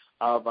 but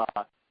of,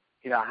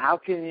 how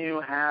can you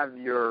have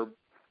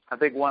I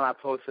think one I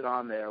posted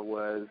on there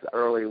was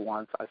early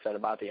once I said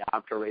about the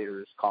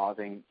obturators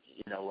causing,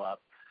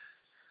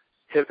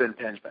 hip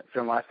impingement,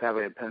 femoral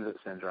appendage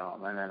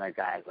syndrome, and then a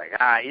guy's like,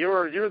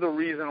 you're the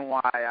reason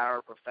why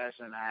our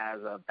profession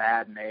has a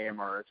bad name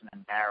or it's an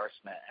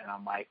embarrassment. And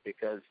I'm like,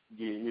 because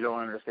you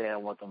don't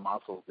understand what the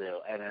muscles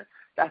do. And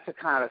that's the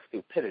kind of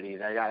stupidity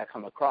that I got to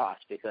come across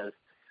because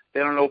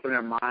they don't open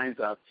their minds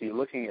up to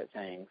looking at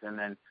things. And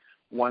then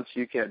once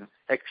you can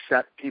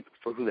accept people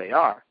for who they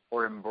are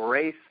or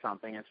embrace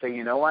something and say,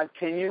 you know what,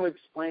 can you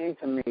explain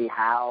to me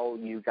how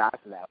you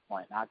got to that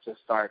point, not just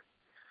start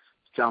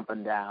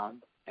jumping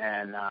down.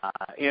 And,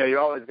 you're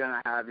always going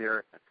to have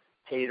your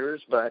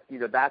haters, but,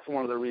 that's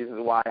one of the reasons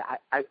why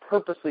I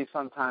purposely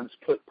sometimes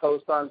put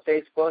posts on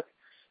Facebook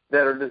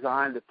that are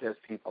designed to piss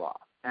people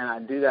off. And I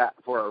do that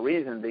for a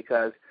reason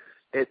because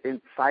it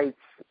incites,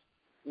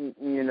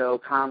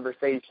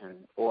 conversation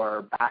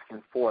or back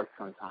and forth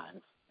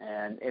sometimes.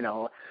 And,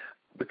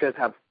 because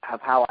of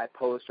how I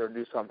post or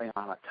do something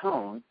on a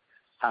tone,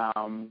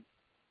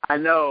 I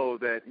know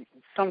that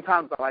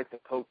sometimes I like to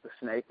poke the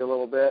snake a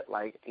little bit.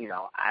 Like,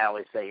 I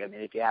always say,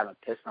 if you haven't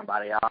pissed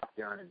somebody off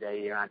during the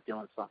day, you're not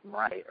doing something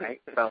right?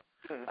 So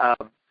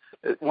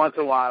once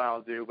in a while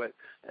I'll do. But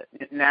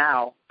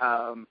now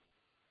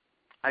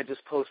I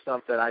just post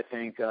stuff that I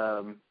think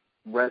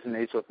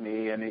resonates with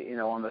me and,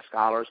 on the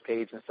scholars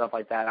page and stuff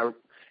like that.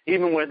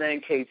 Even with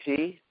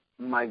NKT,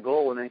 my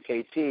goal with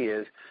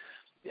NKT is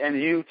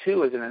and you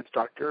too as an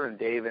instructor, and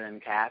David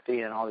and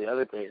Kathy and all the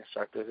other great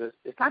instructors,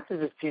 it's not to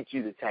just teach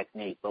you the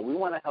technique, but we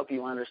want to help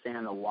you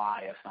understand the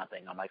why of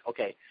something. I'm like,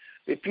 okay,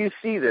 if you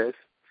see this,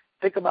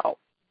 think about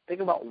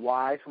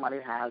why somebody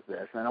has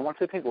this, and I want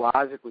you to think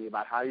logically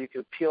about how you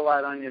could peel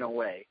that onion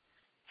away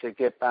to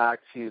get back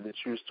to the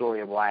true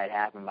story of why it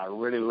happened by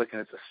really looking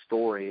at the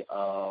story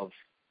of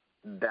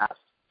that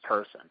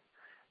person.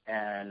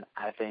 And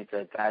I think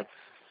that that's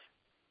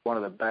one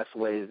of the best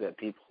ways that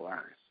people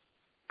learn.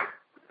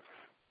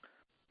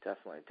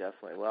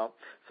 Definitely. Well,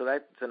 so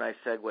that's a nice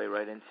segue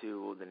right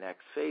into the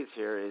next phase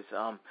here is,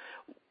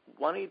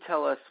 why don't you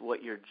tell us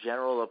what your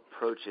general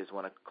approach is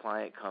when a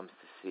client comes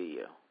to see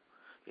you?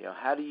 You know,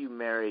 how do you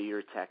marry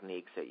your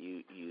techniques that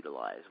you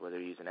utilize, whether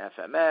you're using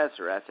FMS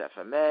or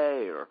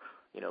SFMA or,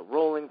 you know,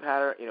 rolling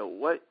pattern? You know,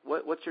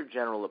 what's your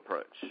general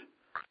approach?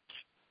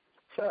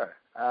 Sure.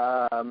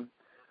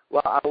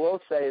 Well, I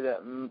will say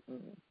that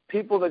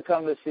people that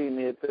come to see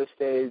me at this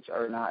stage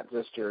are not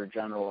just your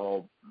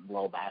general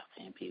low back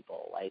pain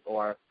people,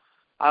 or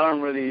I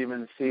don't really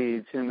even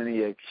see too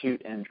many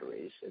acute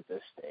injuries at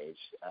this stage.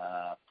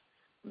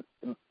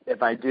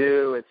 If I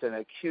do, it's an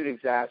acute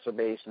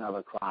exacerbation of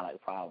a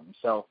chronic problem.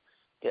 So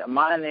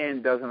my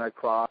name doesn't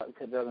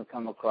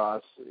come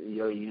across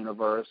your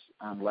universe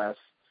unless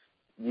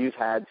you've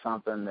had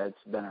something that's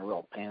been a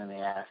real pain in the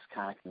ass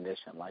kind of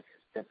condition, like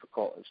it's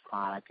difficult, it's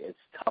chronic, it's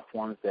tough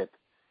ones that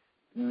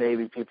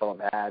maybe people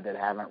have had that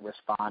haven't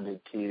responded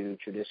to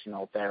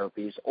traditional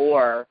therapies,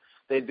 or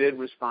they did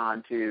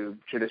respond to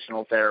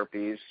traditional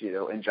therapies, you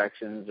know,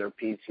 injections or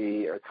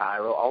PT or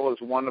chiro, all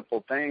those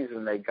wonderful things,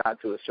 and they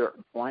got to a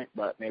certain point,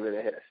 but maybe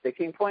they hit a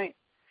sticking point.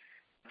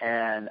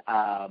 And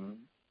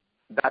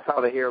that's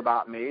how they hear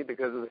about me,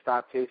 because of the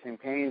stop chasing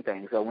pain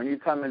thing. So when you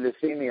come in to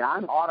see me,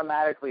 I'm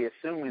automatically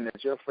assuming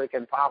that your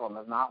freaking problem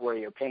is not where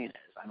your pain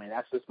is. I mean,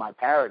 that's just my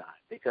paradigm,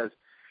 because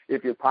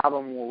if your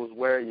problem was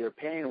where your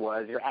pain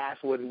was, your ass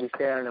wouldn't be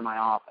standing in my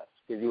office,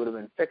 because you would have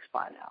been fixed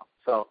by now.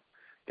 So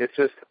it's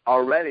just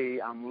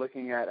already I'm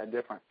looking at a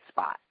different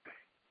spot.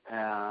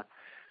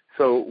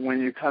 So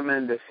when you come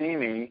in to see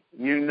me,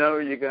 you know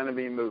you're going to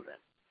be moving.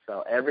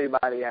 So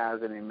everybody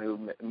has a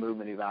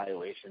movement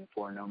evaluation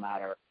for no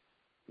matter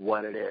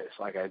what it is.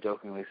 Like I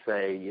jokingly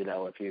say, you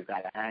know, if you've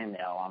got a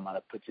hangnail, I'm going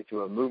to put you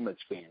through a movement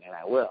screen, and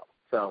I will.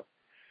 So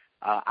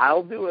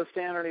I'll do a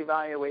standard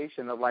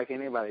evaluation of like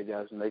anybody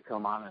does when they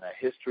come on in a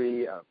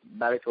history, a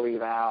medical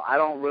eval. I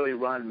don't really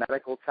run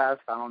medical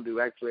tests. I don't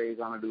do x-rays.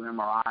 I don't do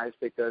MRIs,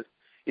 because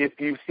if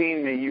you've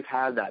seen me, you've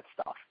had that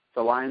stuff.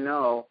 So I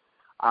know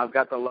I've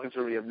got the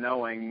luxury of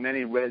knowing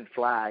many red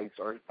flags,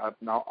 or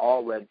not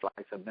all red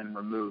flags, have been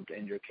removed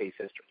in your case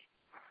history.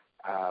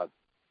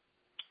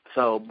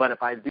 But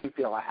if I do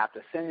feel I have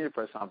to send you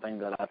for something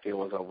that I feel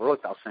was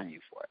overlooked, I'll send you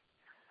for it.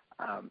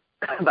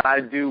 But I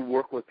do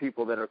work with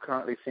people that are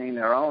currently seeing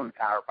their own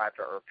chiropractor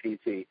or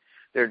PT.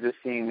 They're just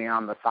seeing me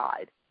on the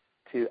side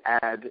to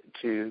add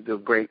to the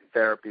great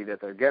therapy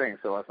that they're getting.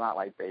 So it's not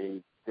like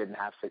they didn't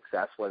have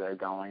success where they're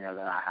going, or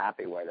they're not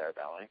happy where they're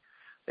going.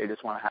 They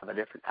just want to have a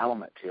different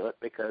element to it,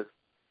 because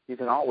you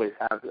can always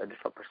have a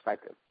different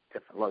perspective,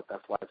 different look.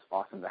 That's why it's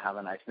awesome to have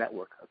a nice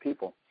network of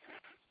people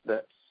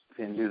that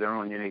can do their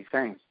own unique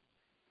things.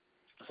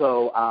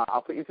 So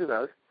I'll put you through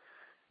those.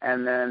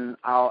 And then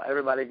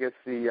everybody gets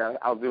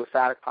I'll do a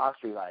static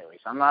posture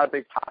evaluation. I'm not a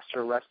big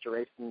posture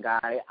restoration guy.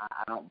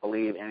 I don't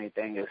believe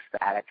anything is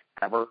static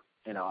ever.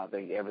 You know, I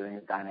think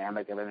everything's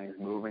dynamic, everything's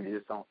moving. You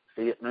just don't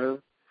see it move.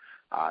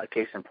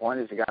 Case in point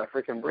is you got to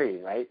freaking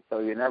breathe, right? So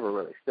you're never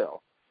really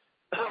still.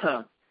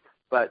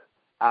 But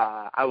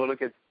I will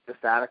look at the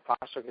static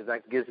posture, because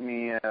that gives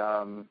me,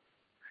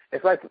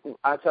 it's like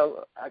I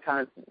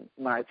kind of,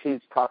 when I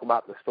talk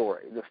about the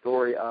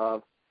story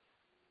of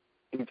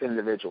each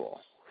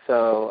individual.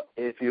 So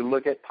if you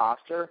look at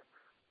posture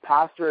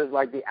is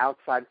like the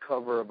outside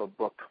cover of a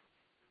book.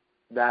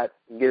 That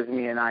gives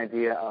me an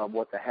idea of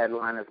what the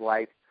headline is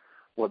like,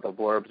 what the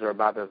blurbs are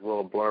about. There's a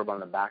little blurb on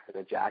the back of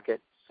the jacket,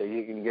 so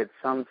you can get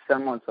some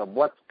semblance of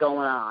what's going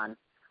on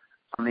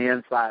the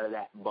inside of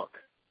that book.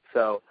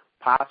 So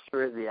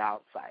posture is the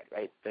outside,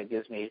 right? That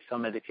gives me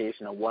some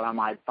indication of what I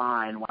might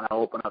find when I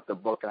open up the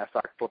book and I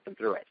start flipping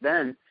through it.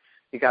 Then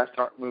you got to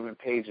start moving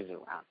pages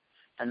around,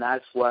 and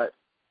that's what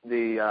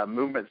the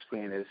movement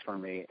screen is for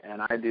me,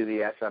 and I do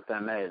the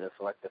SFMA, the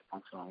Selective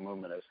Functional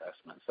Movement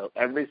Assessment. So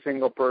every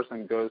single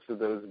person goes through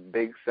those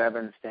big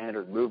 7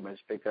 standard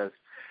movements, because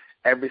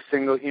every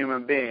single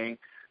human being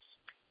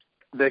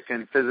that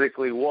can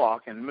physically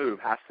walk and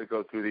move has to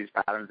go through these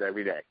patterns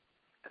every day.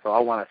 So I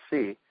want to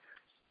see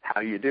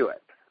how you do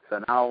it.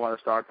 So now I want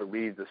to start to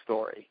read the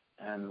story.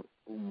 And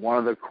one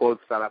of the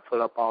quotes that I put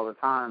up all the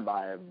time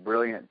by a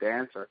brilliant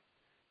dancer,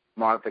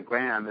 Martha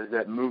Graham, is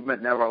that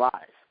movement never lies.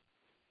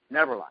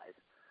 Never lies.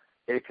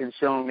 It can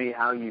show me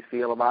how you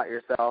feel about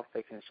yourself.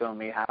 It can show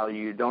me how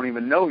you don't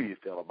even know you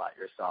feel about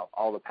yourself,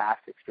 all the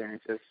past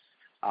experiences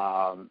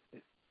of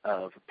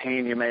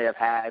pain you may have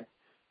had,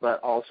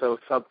 but also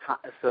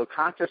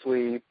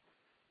subconsciously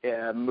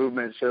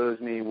movement shows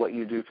me what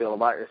you do feel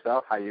about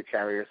yourself, how you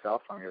carry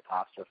yourself from your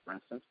posture, for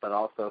instance, but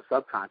also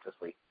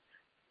subconsciously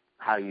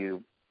how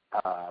you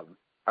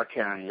are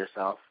carrying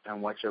yourself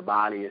and what your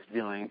body is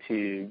doing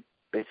to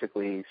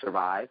basically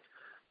survive.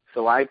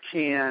 So I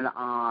key in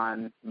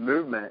on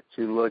movement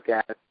to look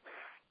at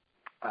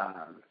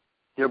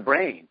your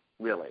brain,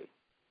 really.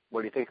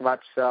 What do you think about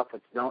yourself,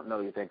 what you don't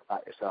know you think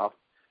about yourself,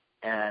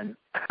 and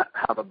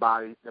how the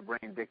brain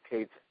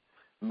dictates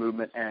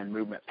movement and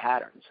movement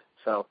patterns.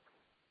 So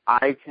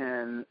I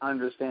can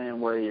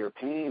understand where your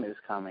pain is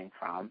coming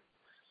from,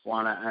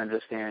 want to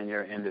understand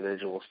your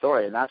individual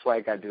story. And that's why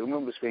I got to do a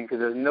movement screen, because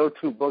there's no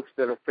two books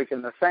that are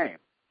freaking the same,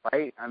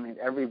 right? I mean,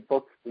 every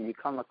book that you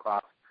come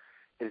across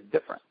is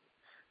different.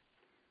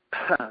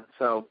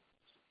 So,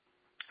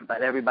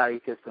 but everybody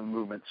gets the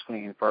movement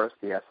screen first,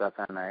 the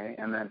SFMA,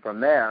 and then from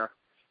there,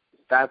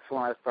 that's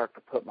when I start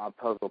to put my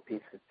puzzle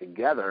pieces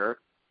together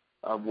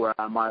of where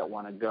I might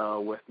want to go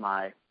with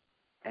my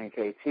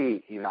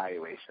NKT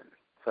evaluation.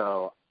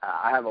 So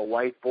I have a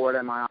whiteboard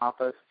in my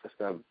office, just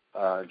a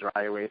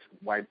dry erase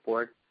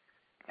whiteboard,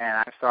 and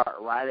I start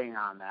writing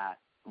on that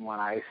when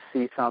I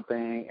see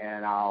something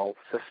and I'll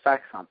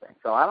suspect something.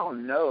 So I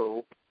don't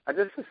know, I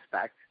just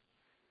suspect,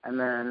 and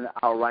then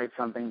I'll write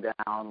something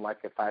down, like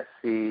if I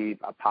see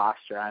a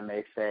posture, I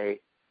may say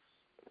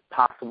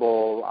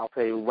possible, I'll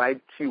say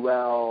right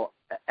QL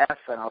F,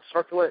 and I'll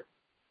circle it,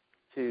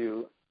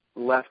 to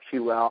left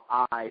QL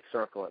I,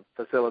 circle it,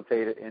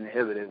 facilitated,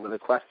 inhibited with a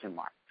question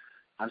mark.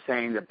 I'm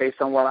saying that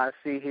based on what I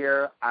see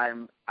here,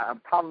 I'm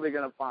probably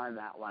going to find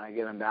that when I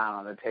get them down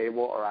on the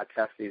table or I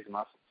test these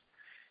muscles.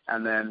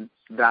 And then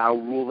I'll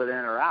rule it in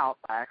or out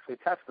by actually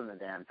testing the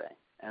damn thing.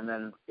 And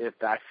then if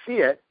I see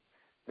it,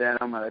 then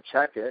I'm going to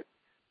check it.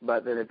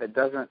 But then if I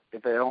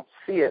don't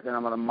see it, then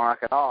I'm going to mark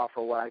it off.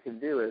 Or what I can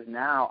do is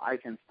now I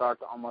can start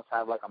to almost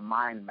have like a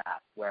mind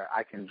map where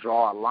I can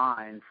draw a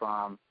line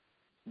from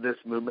this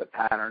movement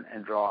pattern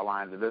and draw a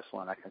line to this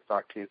one. I can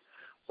start to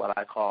what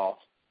I call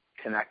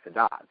connect the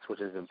dots, which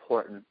is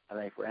important, I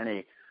think, for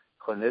any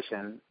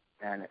clinician,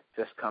 and it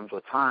just comes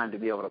with time to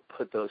be able to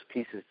put those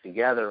pieces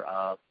together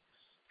of,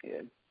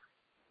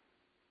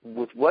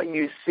 with what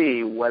you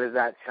see, what is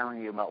that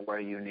telling you about where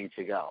you need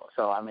to go?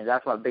 So, I mean,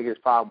 that's my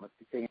biggest problem with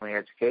continuing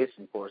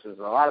education courses.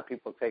 A lot of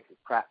people take a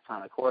crap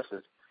ton of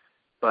courses,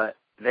 but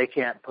they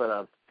can't put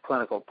a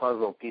clinical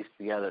puzzle piece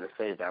together to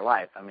save their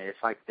life. I mean,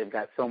 it's like they've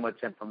got so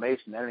much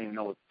information, they don't even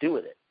know what to do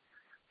with it.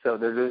 So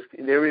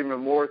they're even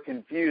more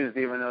confused,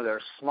 even though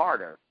they're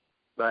smarter.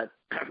 But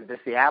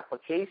it's the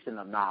application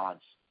of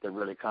knowledge that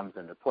really comes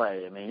into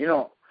play. I mean, you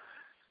don't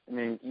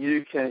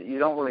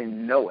really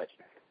know it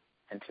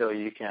until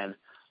you can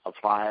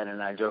apply it.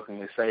 And I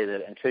jokingly say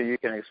that until you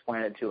can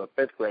explain it to a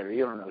fifth grader,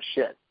 you don't know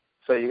shit.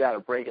 So you got to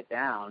break it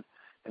down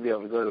and be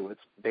able to go to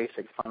its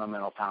basic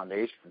fundamental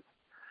foundation.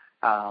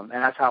 And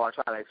that's how I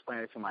try to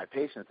explain it to my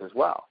patients as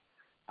well.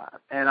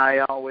 And I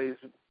always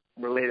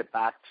relate it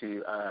back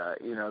to,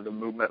 the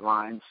movement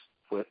lines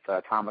with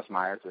Thomas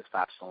Myers, his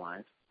fascial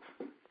lines.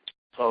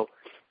 So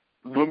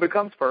movement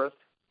comes first.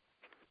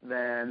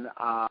 Then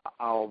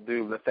I'll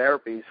do the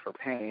therapies for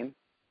pain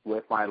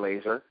with my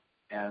laser,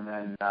 and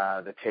then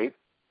the tape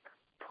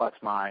plus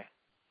my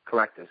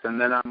correctives. And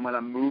then I'm going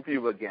to move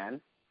you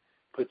again,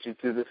 put you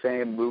through the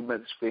same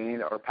movement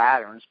screen or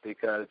patterns,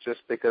 because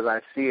just because I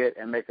see it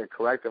and make a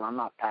corrective, I'm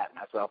not patting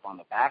myself on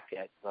the back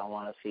yet. So I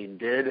want to see,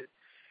 did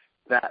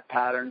that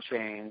pattern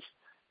change?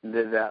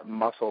 Did that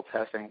muscle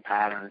testing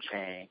pattern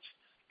change?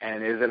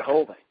 And is it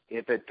holding?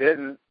 If it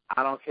didn't,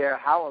 I don't care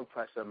how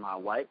impressive my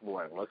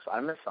whiteboard looks,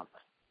 I missed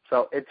something.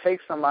 So it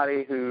takes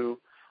somebody who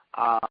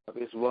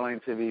is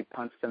willing to be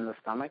punched in the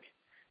stomach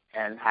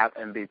and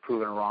be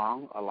proven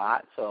wrong a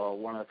lot. So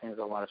one of the things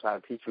I want to try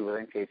to teach you with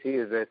NKT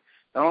is that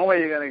the only way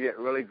you're going to get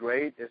really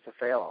great is to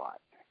fail a lot.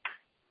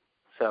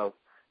 So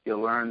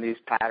you'll learn these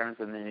patterns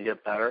and then you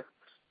get better,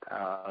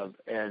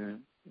 and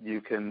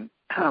you can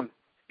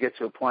get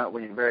to a point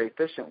where you're very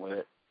efficient with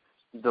it,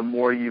 the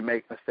more you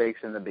make mistakes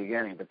in the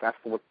beginning. But that's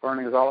what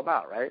learning is all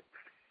about, right?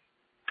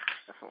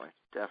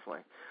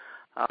 Definitely.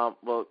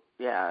 Well,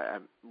 yeah, I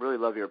really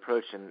love your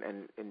approach,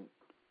 and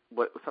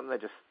what something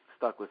that just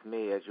stuck with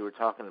me as you were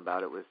talking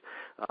about it was,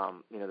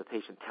 the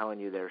patient telling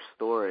you their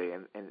story,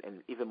 and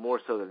even more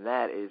so than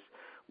that is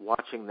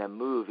watching them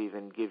move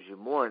even gives you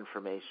more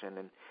information.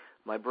 And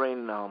my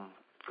brain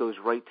goes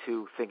right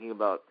to thinking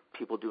about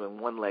people doing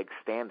one-leg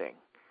standing.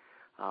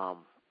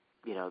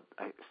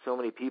 So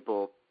many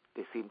people,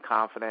 they seem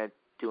confident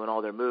doing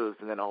all their moves,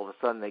 and then all of a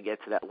sudden they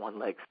get to that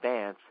one-leg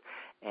stance,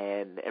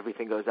 and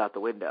everything goes out the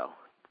window.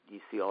 You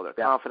see all their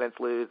confidence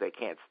lose. They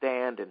can't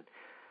stand, and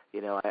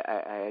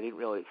I didn't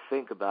really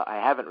I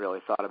haven't really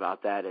thought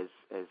about that as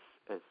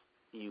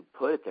you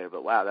put it there.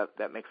 But wow,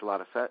 that makes a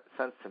lot of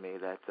sense to me.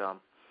 That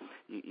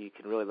you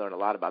can really learn a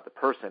lot about the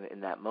person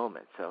in that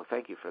moment. So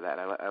thank you for that.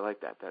 I like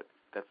that.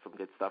 That's some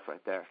good stuff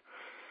right there.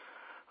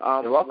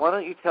 Why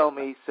don't you tell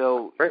me?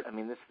 So, I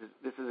mean,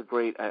 this is a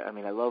great. I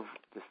love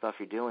the stuff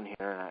you're doing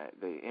here, and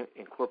the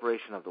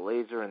incorporation of the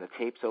laser and the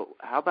tape. So,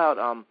 how about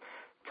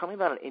tell me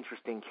about an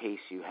interesting case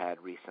you had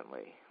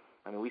recently.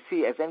 I mean, we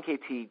see as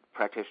NKT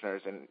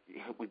practitioners, and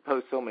we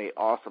post so many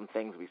awesome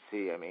things we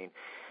see. I mean,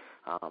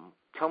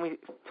 tell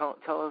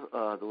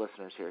the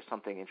listeners here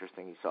something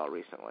interesting you saw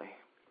recently.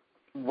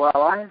 Well,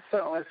 I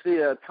certainly see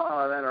a ton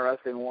of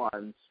interesting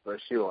ones for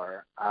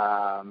sure,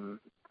 and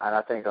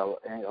I think a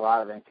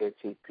lot of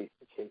NKT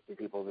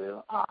people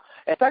do.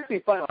 It's actually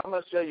funny. I'm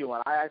going to show you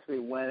one. I actually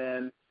went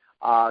in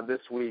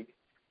this week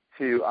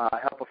to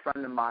help a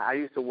friend of mine. I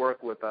used to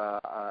work with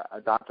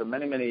a doctor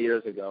many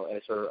years ago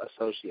as her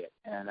associate,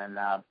 and then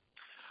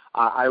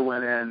I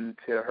went in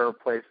to her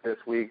place this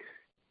week.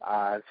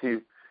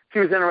 She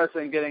was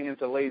interested in getting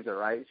into laser,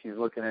 right? She's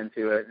looking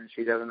into it, and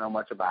she doesn't know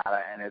much about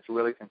it, and it's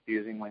really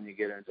confusing when you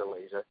get into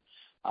laser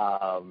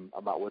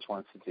about which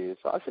ones to do.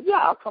 So I said, yeah,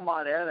 I'll come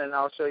on in, and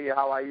I'll show you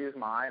how I use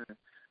mine. And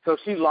so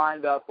she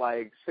lined up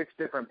like 6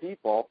 different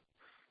people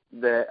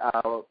that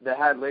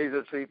had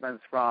laser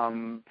treatments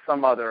from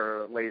some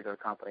other laser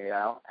company,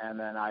 and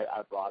then I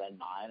brought in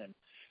mine. And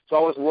so I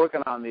was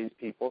working on these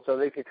people so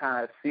they could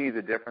kind of see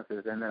the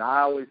differences. And then I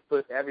always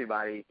put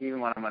everybody,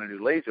 even when I'm going to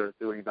do laser,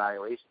 through an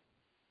evaluation.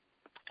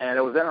 And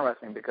it was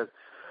interesting because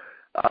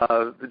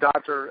the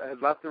doctor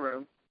had left the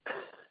room,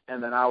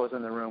 and then I was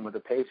in the room with the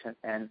patient,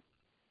 and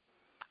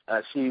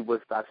I said,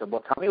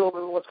 well, tell me a little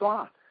bit what's going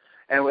on.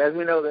 And as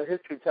we know, the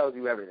history tells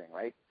you everything,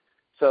 right?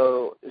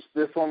 So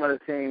this woman is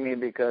seeing me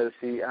because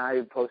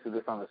I posted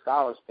this on the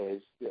Scholars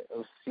page.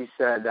 She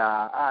said,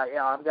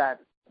 I've got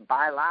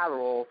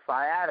bilateral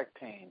sciatic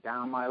pain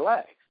down my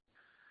legs.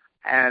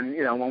 And,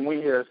 when we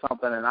hear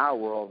something in our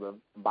world of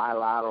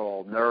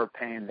bilateral nerve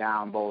pain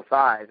down both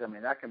sides, I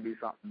mean, that can be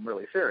something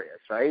really serious,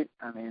 right?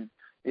 I mean,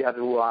 you have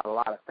to rule out a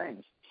lot of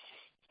things.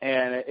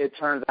 And it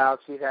turns out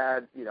she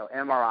had,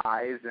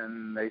 MRIs,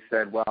 and they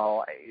said,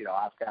 well,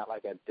 I've got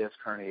like a disc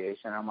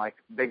herniation. I'm like,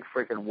 big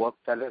freaking whoop,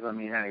 that doesn't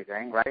mean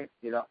anything, right?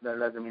 That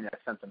doesn't mean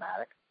that's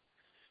symptomatic.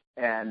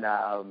 And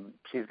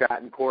she's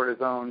gotten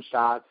cortisone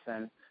shots,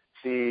 and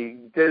she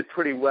did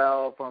pretty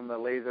well from the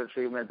laser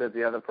treatment that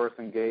the other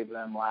person gave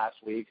them last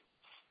week,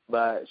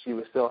 but she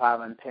was still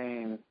having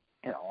pain,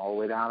 all the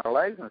way down her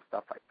legs and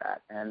stuff like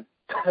that. And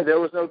there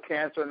was no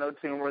cancer, no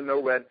tumor,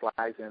 no red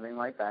flags, anything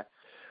like that.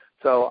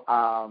 So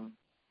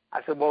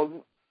I said,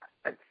 well,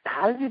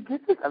 how did you do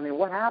this? I mean,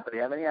 what happened? Do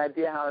you have any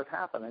idea how this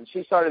happened? And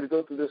she started to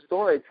go through this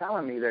story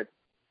telling me that,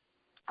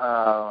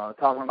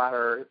 talking about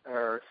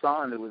her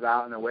son who was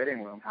out in the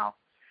waiting room, how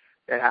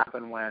it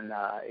happened when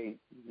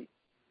he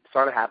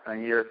started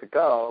happening years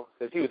ago,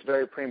 because he was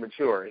very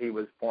premature. He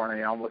was born and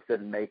he almost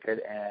didn't make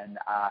it, and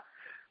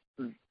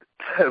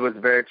it was a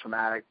very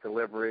traumatic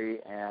delivery,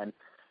 and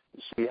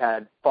she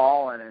had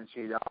fallen, and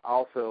she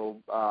also,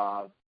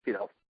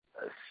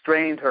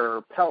 strained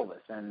her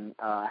pelvis and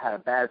had a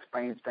bad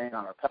strain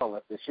on her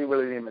pelvis that she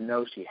really didn't even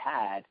know she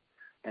had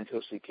until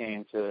she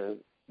came to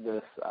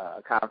this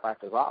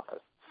chiropractor's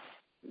office,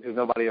 because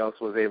nobody else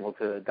was able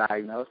to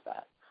diagnose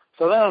that.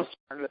 So then I'm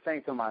starting to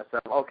think to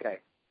myself, okay,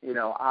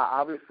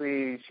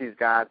 obviously she's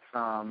got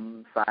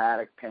some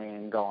sciatic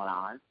pain going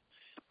on.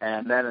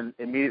 And then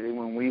immediately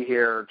when we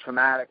hear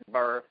traumatic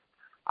birth,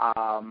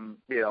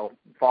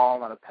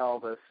 fall on a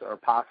pelvis or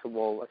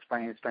possible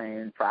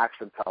sprain,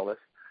 fractured pelvis,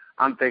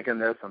 I'm thinking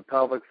there's some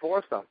pelvic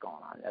floor stuff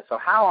going on there. So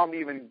how I'm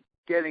even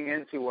getting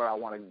into where I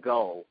want to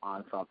go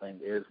on something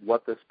is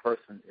what this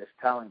person is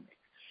telling me.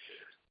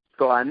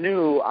 So I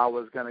knew I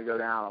was going to go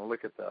down and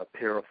look at the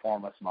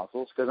piriformis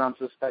muscles, because I'm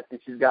suspecting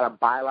she's got a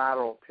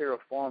bilateral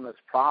piriformis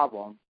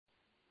problem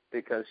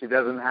because she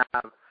doesn't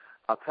have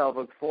a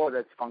pelvic floor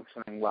that's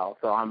functioning well.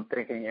 So I'm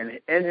thinking an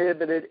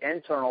inhibited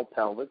internal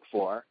pelvic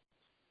floor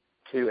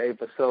to a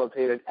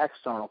facilitated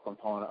external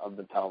component of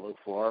the pelvic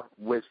floor,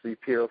 which the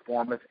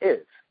piriformis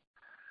is.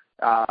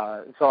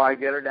 So I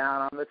get her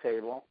down on the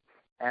table,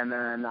 and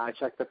then I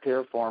check the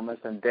piriformis,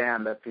 and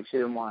damn, if she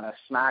didn't want to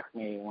smack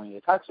me when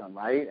you touch them,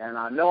 right? And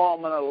I know I'm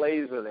going to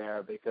laser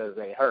there because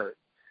they hurt.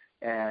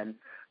 And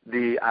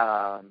the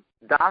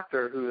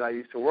doctor who I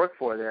used to work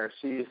for there,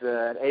 she's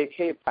an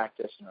AK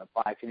practitioner,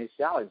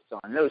 biokinesiologist, so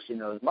I know she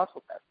knows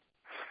muscle testing.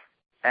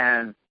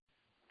 And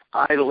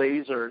I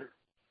lasered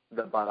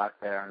the buttock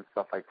there and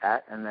stuff like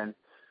that, and then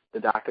the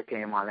doctor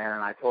came on in,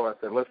 and I told her,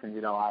 I said, listen,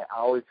 I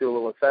always do a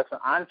little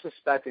assessment. I'm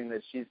suspecting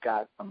that she's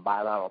got some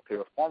bilateral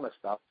piriformis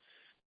stuff,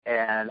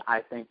 and I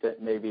think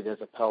that maybe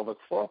there's a pelvic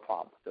floor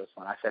problem with this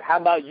one. I said, how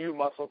about you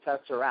muscle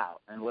test her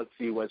out, and let's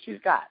see what she's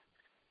got.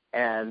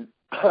 And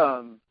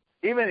even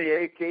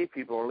the AK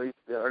people, at least,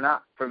 are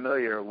not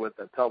familiar with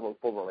the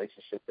pelvic floor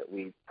relationship that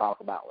we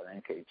talk about with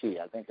NKT.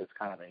 I think it's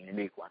kind of a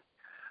unique one.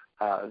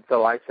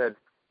 So I said,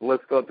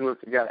 let's go through it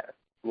together.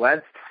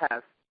 Let's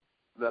test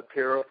the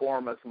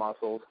piriformis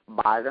muscles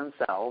by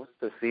themselves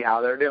to see how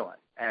they're doing.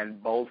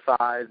 And both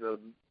sides of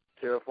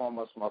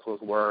piriformis muscles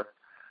were,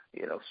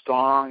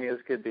 strong as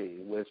could be,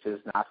 which is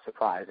not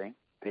surprising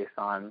based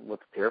on with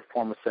the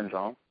piriformis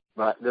syndrome.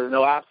 But there's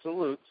no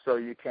absolute, so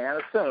you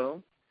can't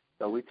assume.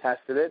 So we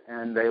tested it,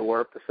 and they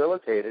were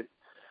facilitated.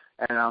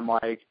 And I'm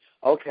like,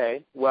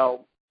 okay,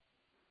 well,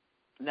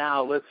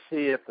 now let's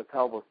see if the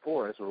pelvic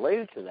floor is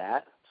related to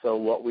that. So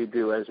what we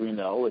do, as we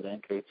know with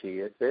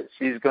NKT, is that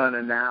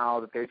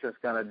the patient's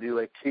going to do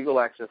a Kegel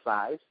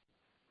exercise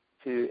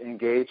to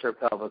engage her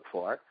pelvic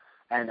floor.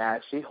 And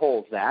as she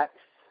holds that,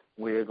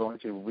 we are going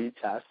to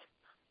retest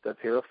the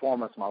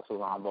piriformis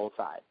muscles on both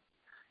sides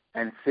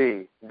and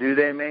see, do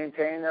they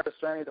maintain their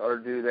strength or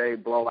do they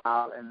blow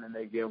out and then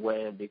they give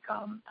way and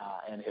become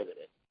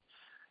inhibited?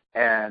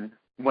 And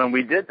when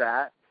we did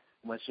that,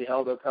 when she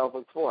held her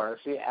pelvic floor,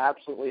 she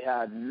absolutely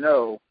had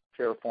no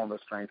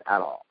piriformis strength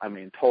at all. I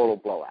mean, total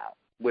blowout,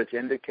 which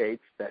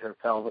indicates that her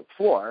pelvic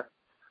floor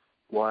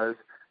was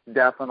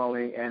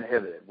definitely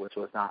inhibited, which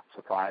was not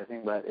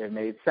surprising, but it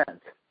made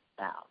sense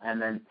now.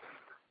 And then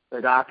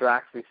the doctor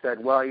actually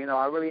said, well,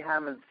 I really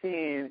haven't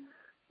seen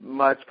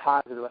much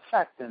positive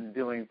effect in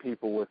doing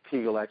people with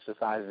Kegel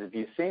exercises. Have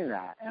you seen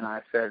that? And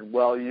I said,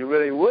 well, you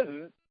really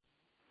wouldn't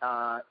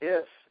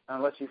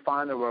unless you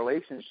find the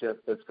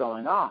relationship that's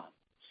going on.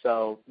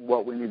 So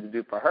what we need to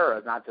do for her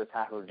is not just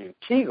have her do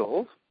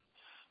Kegels,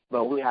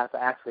 but we have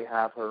to actually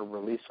have her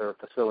release her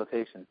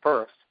facilitation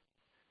first,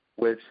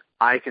 which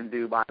I can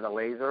do by the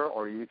laser,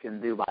 or you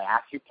can do by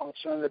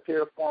acupuncture in the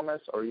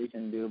piriformis, or you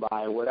can do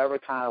by whatever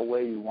kind of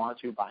way you want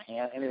to, by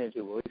hand, anything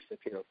to release the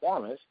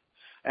piriformis.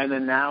 And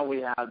then now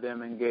we have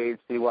them engage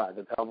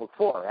the pelvic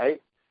floor,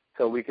 right?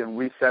 So we can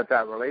reset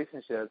that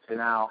relationship to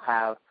now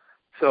have,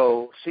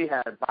 so she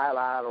had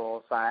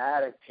bilateral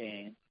sciatic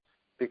pain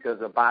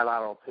because of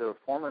bilateral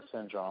piriformis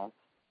syndrome,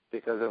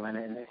 because of an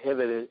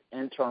inhibited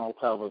internal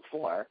pelvic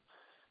floor,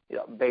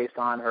 based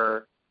on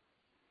her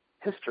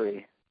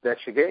history that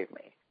she gave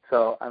me.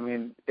 So, I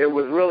mean, it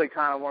was really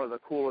kind of one of the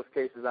coolest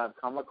cases I've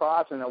come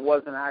across, and it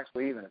wasn't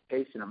actually even a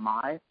patient of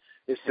mine.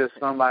 It's just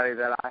somebody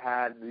that I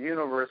had, the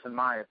universe, in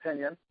my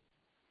opinion,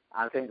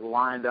 I think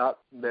lined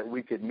up that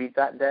we could meet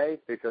that day,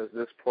 because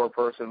this poor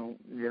person,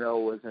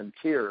 was in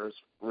tears,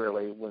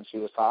 really, when she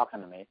was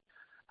talking to me.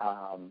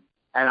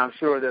 And I'm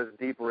sure there's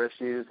deeper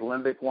issues,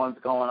 limbic ones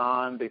going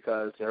on,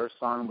 because her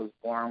son was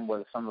born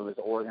with some of his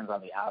organs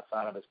on the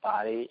outside of his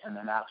body, and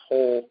then that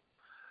whole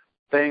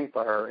thing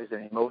for her is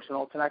an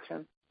emotional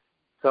connection.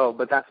 So,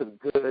 but that's a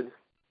good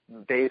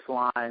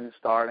baseline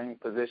starting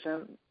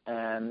position.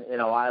 And,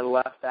 I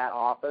left that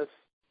office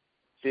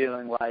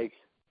feeling like,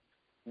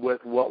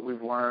 with what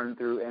we've learned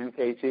through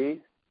NKT,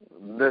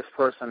 this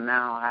person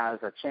now has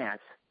a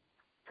chance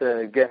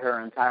to get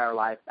her entire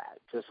life back,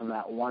 just from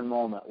that one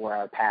moment where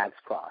our paths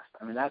crossed.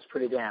 I mean, that's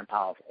pretty damn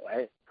powerful,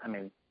 right? I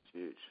mean,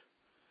 huge.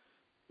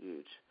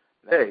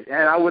 Hey,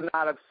 and I would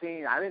not have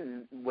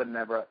would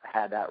never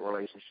had that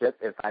relationship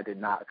if I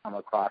did not come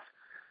across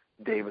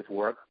David's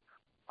work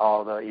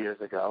all the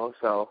years ago.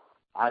 So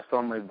I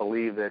firmly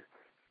believe that,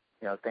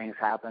 things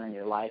happen in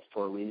your life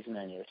for a reason,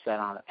 and you're set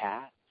on a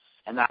path.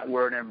 And that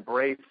word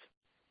embrace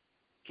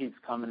keeps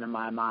coming to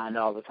my mind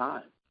all the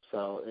time.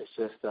 So it's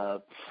just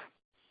that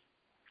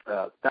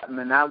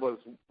was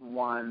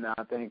one,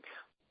 I think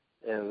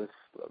it was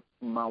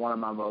one of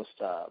my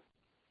most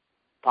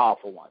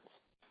powerful ones.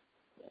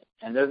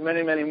 And there's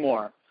many, many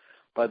more,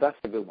 but that's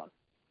a good one.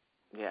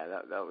 Yeah,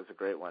 that was a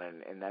great one,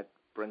 and that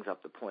brings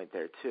up the point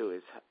there, too,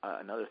 is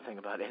another thing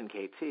about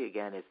NKT,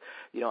 again, is,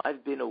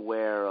 I've been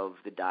aware of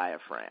the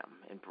diaphragm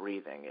and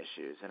breathing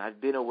issues, and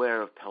I've been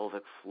aware of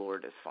pelvic floor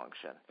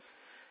dysfunction,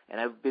 and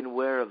I've been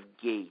aware of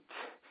gait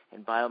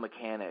and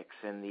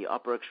biomechanics and the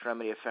upper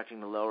extremity affecting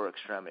the lower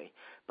extremity,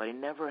 but I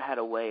never had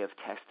a way of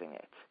testing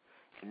it.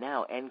 And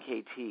now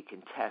NKT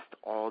can test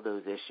all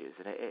those issues,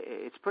 and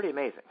it's pretty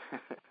amazing.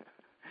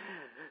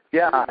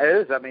 Yeah,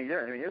 it is. I mean,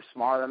 you're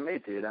smarter than me,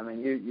 dude. I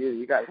mean,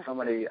 you got so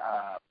many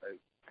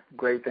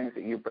great things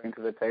that you bring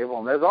to the table,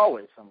 and there's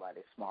always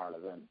somebody smarter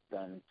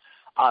than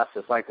us.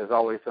 It's like there's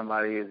always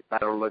somebody who's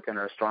better looking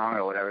or stronger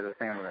or whatever, the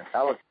same with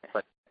intelligence.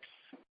 But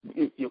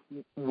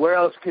where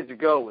else could you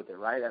go with it,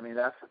 right? I mean,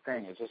 that's the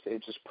thing.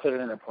 It just put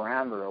it in a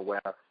parameter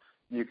where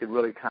you could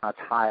really kind of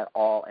tie it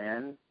all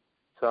in.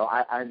 So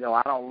I know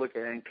I don't look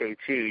at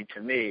NKT,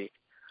 to me,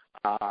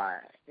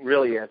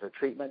 really as a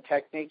treatment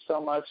technique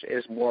so much.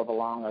 It's more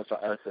along as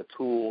a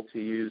tool to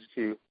use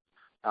to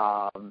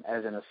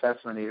as an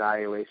assessment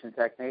evaluation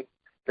technique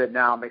that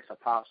now makes it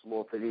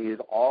possible to use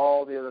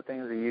all the other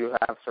things that you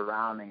have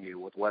surrounding you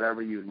with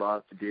whatever you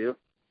love to do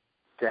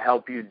to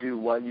help you do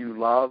what you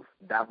love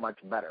that much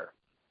better.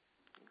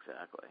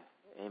 Exactly.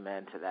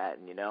 Amen to that.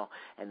 And,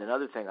 and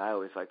another thing I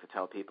always like to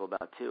tell people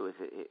about, too, is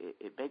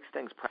it makes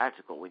things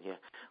practical.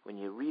 When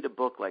you read a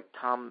book like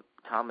Tom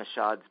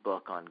Mashad's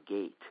book on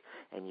gait,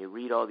 and you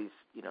read all these,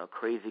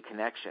 crazy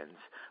connections,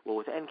 well,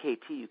 with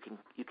NKT, you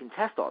can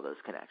test all those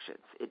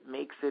connections. It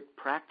makes it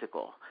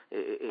practical.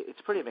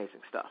 It's pretty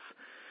amazing stuff.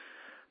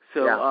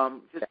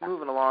 So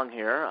moving along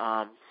here,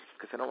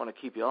 because I don't want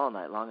to keep you all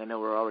night long. I know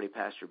we're already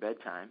past your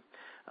bedtime.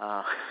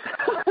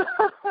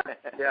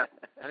 Yeah,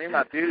 I need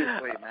my beauty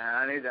sleep, man.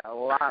 I need a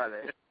lot of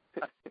it.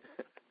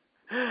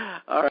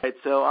 All right.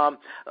 So,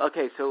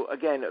 okay. So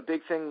again, a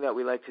big thing that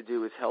we like to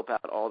do is help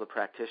out all the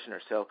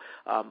practitioners. So,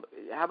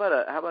 how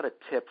about a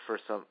tip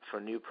for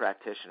new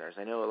practitioners?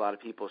 I know a lot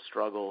of people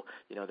struggle.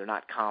 You know, they're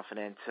not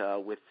confident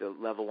with the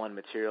level 1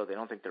 material. They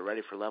don't think they're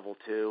ready for level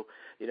 2.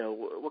 You know,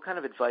 what kind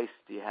of advice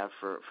do you have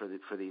for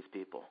these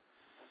people?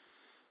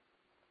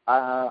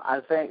 I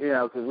think, you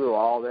know, because we were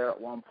all there at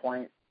one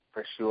point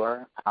for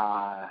sure.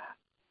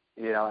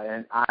 You know,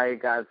 and I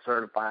got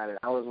certified, and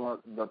I was one of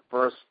the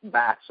first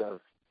batch of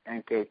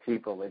NK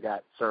people that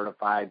got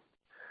certified,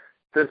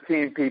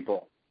 15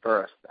 people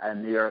first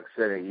in New York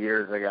City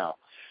years ago.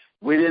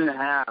 We didn't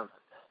have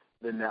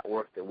the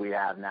network that we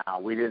have now.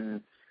 We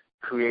didn't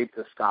create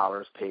the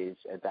scholars page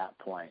at that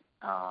point.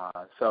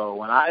 So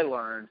when I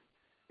learned,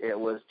 it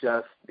was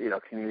just, you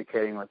know,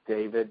 communicating with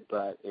David,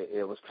 but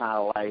it was kind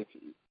of like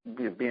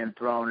being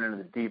thrown into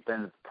the deep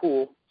end of the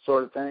pool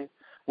sort of thing,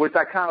 which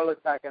I kind of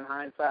look back in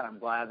hindsight. I'm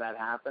glad that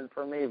happened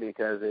for me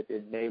because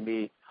it made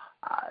me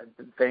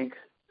think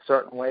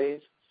certain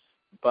ways.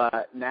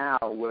 But now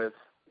with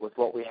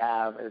what we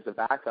have as a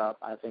backup,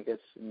 I think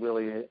it's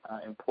really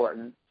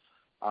important.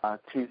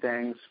 2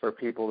 things for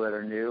people that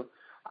are new.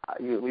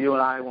 You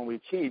and I, when we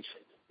teach,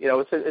 you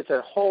know, it's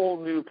a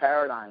whole new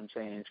paradigm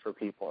change for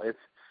people.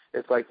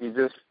 It's like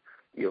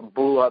you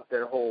blew up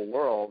their whole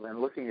world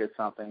and looking at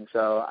something.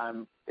 So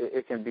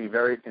it can be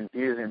very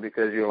confusing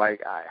because you're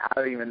like, I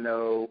don't even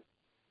know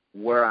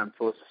where I'm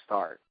supposed to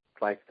start.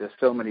 Like there's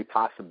so many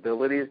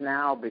possibilities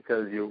now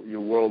because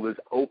your world is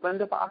open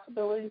to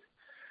possibilities.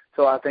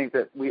 So I think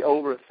that we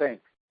overthink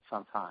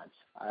sometimes.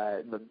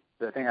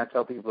 The thing I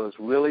tell people is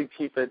really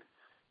keep it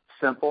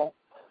simple,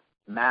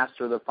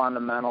 master the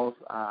fundamentals.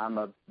 I'm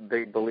a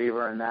big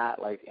believer in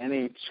that. Like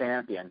any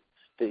champion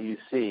that you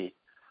see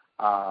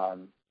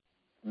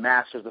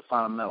masters the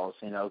fundamentals.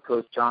 You know,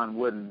 Coach John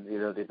Wooden, you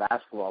know, the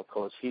basketball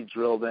coach, he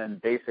drilled in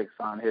basics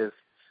on his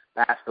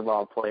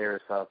basketball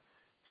players of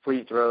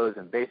free throws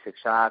and basic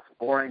shots,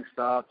 boring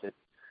stuff that,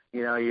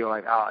 you know, you're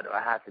like, oh, do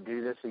I have to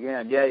do this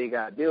again? Yeah, you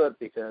got to do it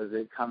because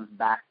it comes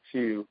back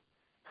to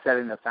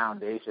setting the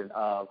foundation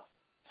of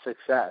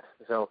success.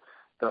 So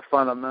the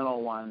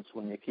fundamental ones,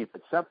 when you keep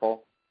it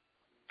simple,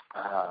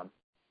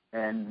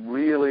 and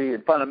really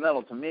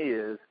fundamental to me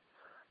is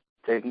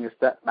taking a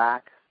step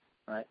back,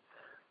 right?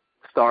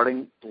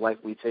 Starting,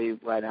 like we say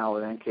right now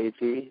with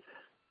NKT,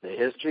 the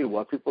history,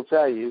 what people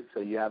tell you, so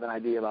you have an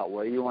idea about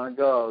where you want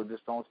to go.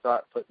 Just don't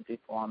start putting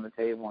people on the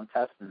table and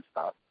testing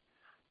stuff.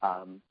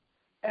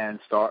 And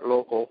start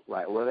local,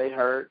 right where they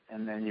hurt,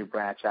 and then you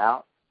branch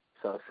out.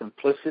 So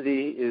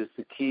simplicity is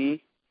the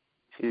key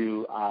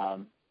to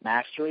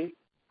mastery,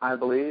 I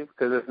believe,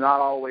 because it's not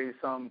always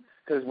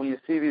because when you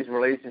see these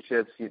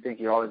relationships, you think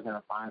you're always going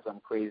to find some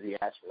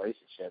crazy-ass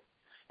relationship,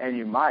 and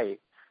you might,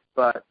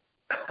 but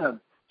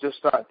just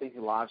start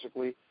thinking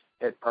logically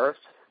at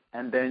first,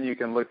 and then you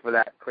can look for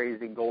that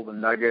crazy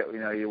golden nugget, you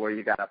know, where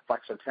you got a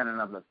flexor tendon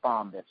of the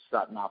thumb that's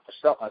starting off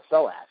a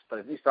psoas. But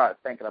if you start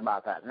thinking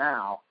about that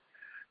now,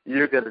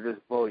 you're going to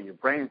just blow your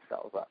brain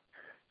cells up.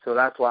 So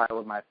that's why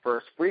with my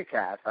first free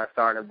cast, I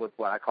started with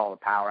what I call the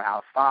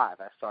Powerhouse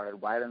 5. I started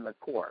right in the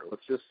core.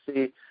 Let's just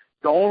see.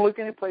 Don't look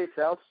anyplace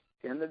else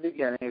in the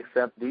beginning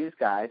except these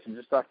guys, and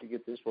just start to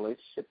get this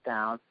relationship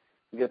down,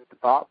 get the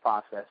thought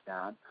process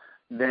down.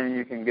 Then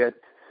you can get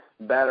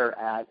better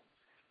at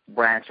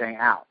branching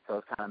out. So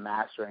it's kind of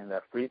mastering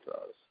the free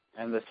throws.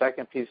 And the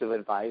second piece of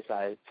advice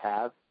I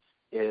have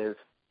is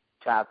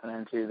tapping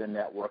into the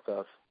network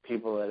of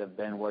people that have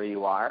been where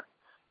you are,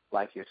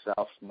 like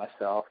yourself,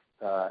 myself,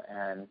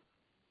 and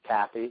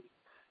Kathy,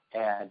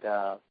 and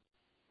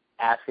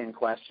asking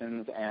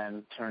questions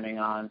and turning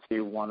on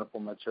to wonderful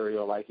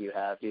material like you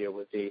have here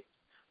with the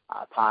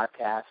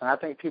podcast. And I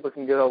think people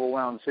can get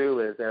overwhelmed, too,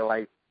 is they're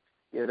like,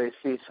 you know, they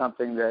see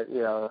something that,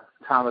 you know,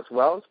 Thomas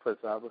Wells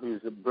puts up,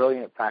 who's a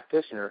brilliant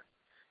practitioner,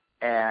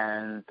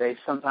 and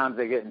sometimes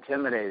they get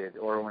intimidated.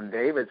 Or when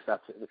David stuff,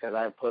 because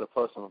I put a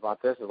post up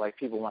about this, it's like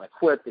people want to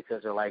quit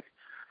because they're like,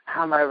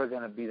 how am I ever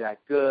going to be that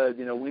good?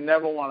 You know, we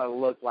never want to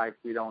look like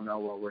we don't know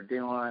what we're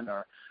doing,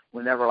 or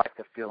we never like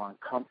to feel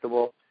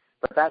uncomfortable.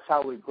 But that's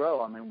how we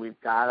grow. I mean, we've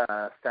got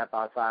to step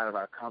outside of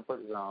our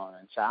comfort zone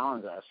and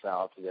challenge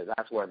ourselves, because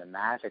that's where the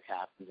magic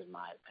happens, in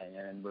my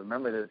opinion. And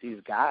remember that these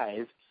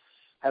guys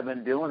have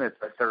been doing it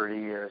for 30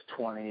 years,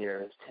 20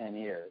 years, 10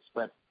 years.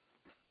 But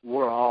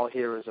we're all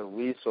here as a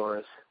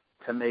resource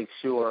to make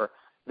sure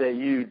that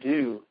you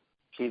do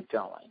keep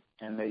going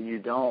and that you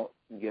don't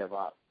give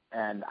up.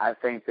 And I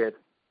think that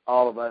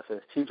all of us as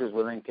teachers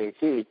with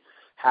NKT,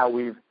 how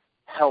we've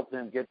helped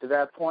them get to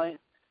that point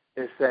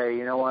is say,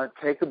 you know what,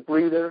 take a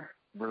breather,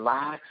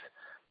 relax,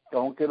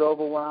 don't get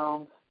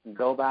overwhelmed,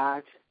 go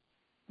back,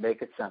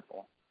 make it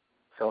simple.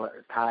 So it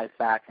ties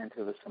back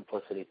into the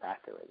simplicity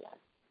factor again.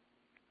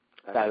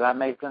 Does that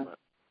make sense?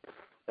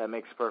 That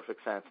makes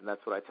perfect sense, and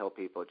that's what I tell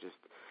people. Just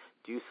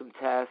do some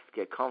tests,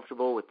 get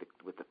comfortable with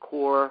the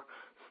core,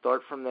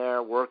 start from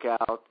there, work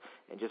out,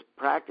 and just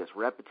practice,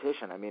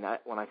 repetition. I mean,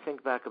 when I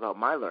think back about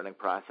my learning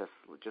process,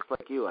 just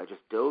like you, I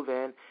just dove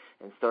in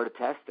and started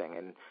testing.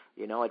 And,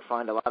 I'd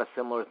find a lot of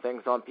similar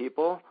things on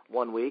people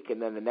one week,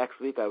 and then the next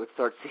week I would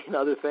start seeing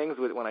other things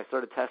when I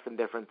started testing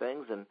different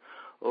things. And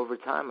over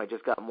time, I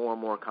just got more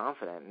and more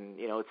confident. And,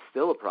 it's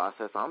still a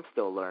process. I'm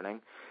still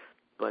learning.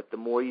 But the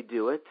more you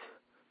do it,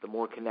 the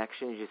more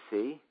connections you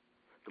see,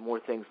 the more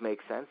things make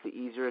sense, the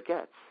easier it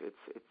gets.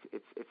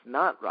 It's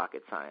not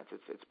rocket science.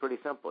 It's pretty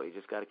simple. You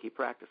just got to keep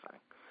practicing.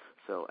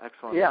 So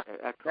excellent. Yeah,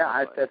 excellent.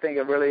 Yeah. I think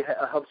it really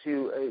helps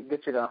you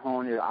get you to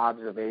hone your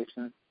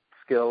observation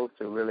skills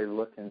to really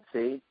look and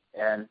see.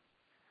 And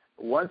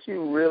once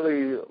you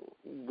really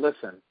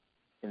listen,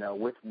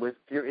 with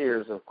your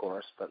ears, of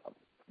course, but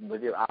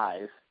with your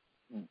eyes,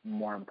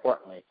 more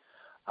importantly,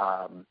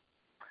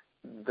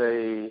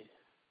 the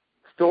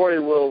story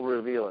will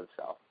reveal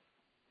itself.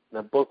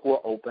 The book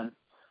will open,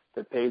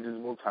 the pages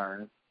will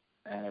turn,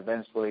 and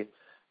eventually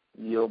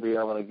you'll be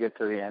able to get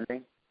to the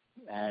ending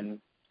and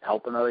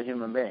help another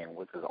human being,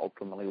 which is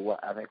ultimately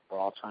what I think we're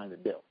all trying to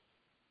do.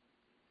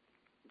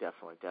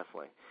 Definitely.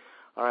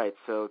 All right,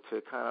 so to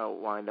kind of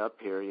wind up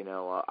here,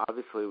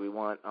 obviously we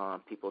want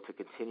people to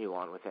continue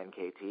on with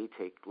NKT,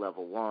 take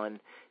level 1.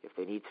 If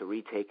they need to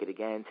retake it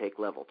again, take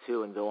level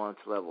 2 and go on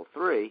to level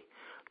 3.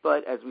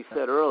 But as we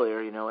said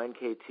earlier,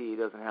 NKT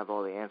doesn't have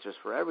all the answers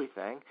for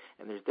everything,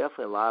 and there's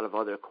definitely a lot of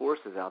other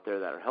courses out there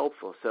that are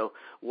helpful. So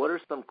what are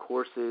some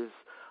courses,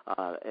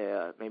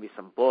 maybe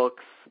some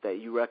books that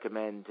you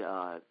recommend,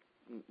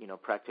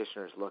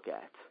 practitioners look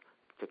at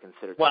to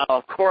consider? Well,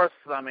 of course,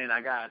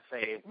 I got to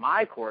say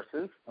my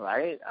courses,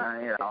 right?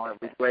 It'd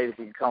be great if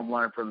you could come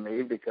learn from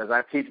me because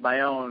I teach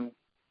my own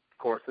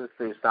courses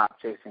through Stop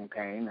Chasing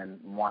Pain, and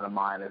one of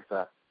mine is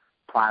the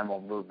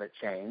Primal Movement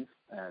Chains,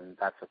 and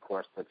that's a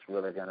course that's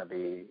really going to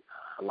be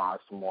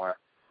launched more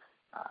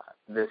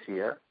this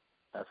year.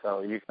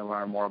 So you can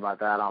learn more about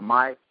that on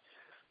my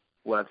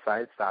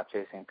website,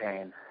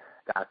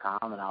 StopChasingPain.com,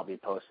 and I'll be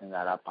posting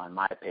that up on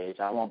my page.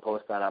 I won't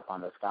post that up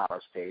on the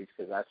Scholars page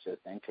because that's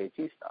just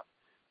NKT stuff.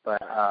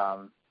 But,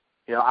 I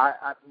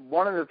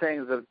one of the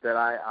things that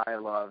I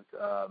loved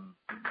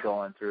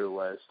going through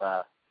was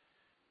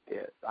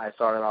I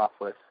started off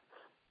with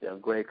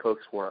Gray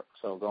Cook's work,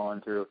 so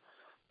going through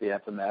the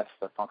FMS,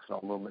 the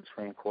Functional Movement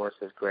Screen course,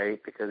 is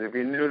great because if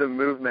you're new to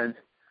movement,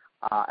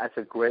 that's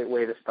a great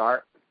way to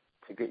start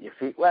to get your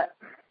feet wet.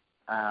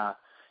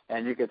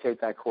 And you can take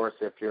that course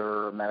if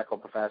you're a medical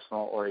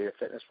professional or you're a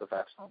fitness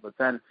professional. But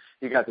then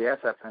you got the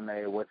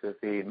SFMA, which is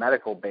the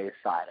medical-based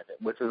side of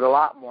it, which is a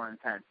lot more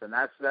intense. And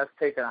that's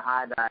taking a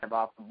high dive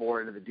off the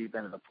board into the deep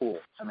end of the pool.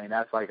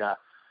 That's like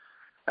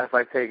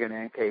taking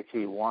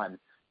NKT1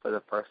 for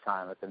the first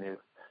time. It's a new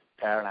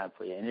paradigm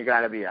for you. And you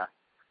got to be a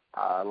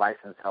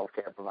licensed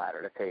healthcare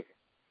provider to take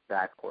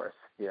that course.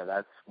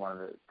 That's one of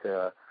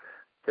the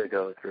to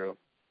go through.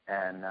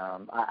 And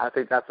I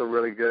think that's a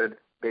really good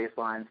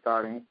baseline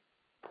starting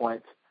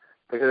point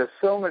because there's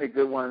so many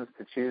good ones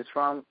to choose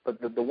from. But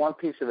the one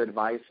piece of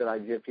advice that I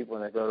give people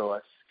when they go to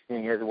a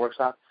Skiing Aids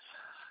workshop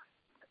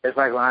is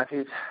like when I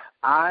teach,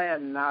 I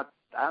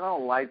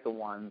don't like the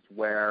ones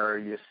where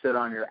you sit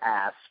on your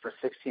ass for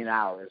 16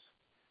 hours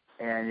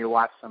and you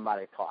watch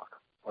somebody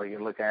talk or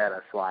you're looking at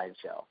a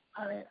slideshow.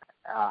 I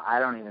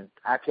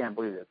can't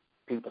believe that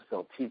people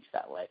still teach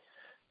that way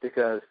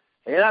because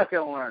you're not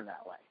going to learn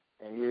that way.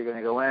 And you're going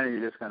to go in and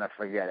you're just going to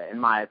forget it, in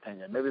my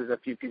opinion. Maybe there's a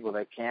few people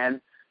that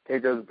can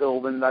take those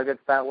golden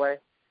nuggets that way,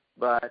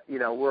 but,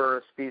 we're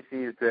a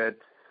species that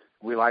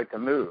we like to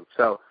move.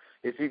 So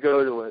if you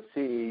go to a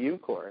CEU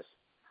course,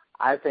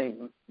 I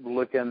think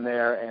look in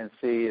there and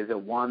see, is it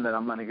one that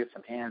I'm going to get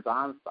some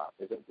hands-on stuff?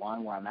 Is it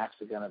one where I'm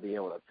actually going to be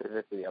able to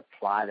physically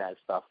apply that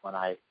stuff when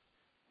I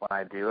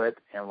do it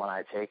and when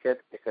I take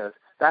it? Because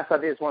I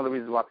think it's one of the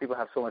reasons why people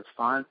have so much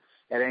fun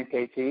at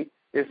NKT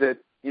is that,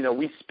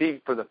 we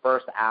speak for the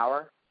first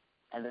hour,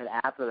 and then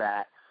after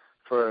that,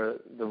 for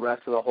the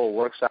rest of the whole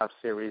workshop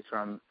series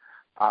from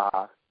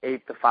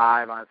 8 to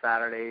 5 on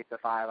Saturday, 8 to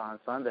 5 on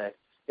Sunday,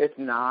 it's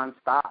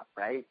nonstop,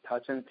 right?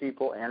 Touching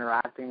people,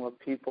 interacting with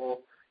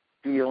people,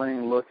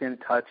 feeling, looking,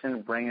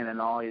 touching, bringing in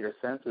all your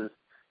senses,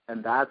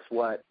 and that's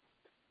what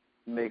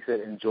makes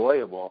it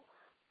enjoyable.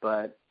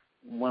 But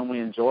when we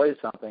enjoy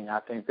something,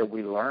 I think that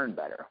we learn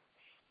better.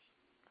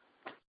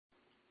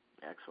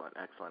 Excellent.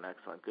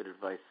 Good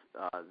advice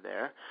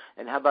there.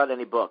 And how about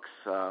any books?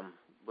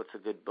 What's a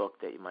good book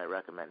that you might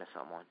recommend to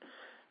someone?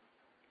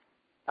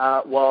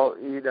 Well,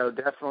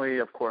 definitely,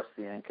 of course,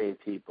 the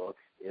NKT book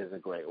is a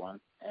great one.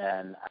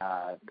 And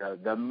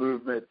the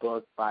movement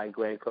book by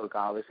Gray Cook,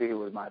 obviously, he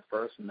was my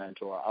first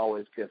mentor. I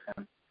always give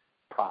him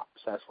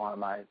props. That's one of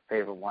my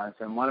favorite ones.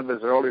 And one of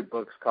his early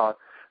books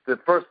the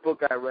first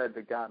book I read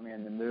that got me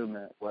into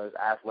movement was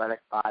Athletic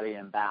Body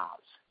and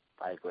Balance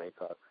by Gray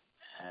Cook.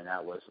 And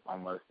that was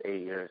almost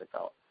 8 years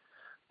ago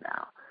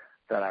now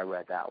that I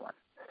read that one.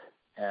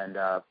 And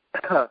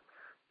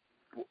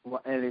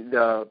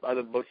the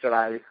other books that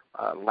I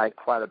like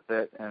quite a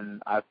bit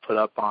and I've put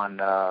up on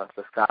the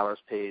Scholars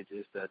page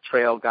is the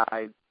Trail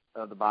Guide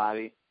of the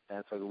Body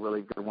That's a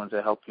really good one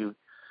to help you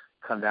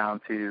come down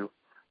to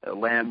the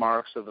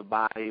landmarks of the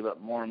body,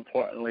 but more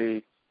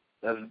importantly,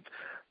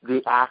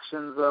 the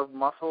actions of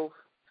muscles.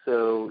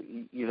 So,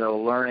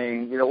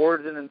 learning,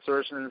 origin,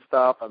 insertion and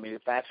stuff. I mean,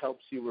 if that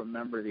helps you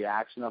remember the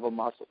action of a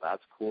muscle,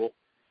 that's cool.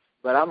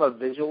 But I'm a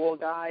visual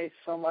guy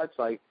so much,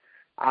 like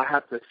I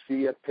have to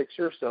see a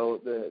picture. So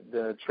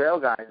the trail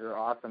guys are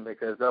awesome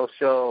because they'll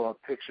show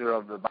a picture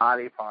of the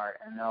body part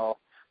and they'll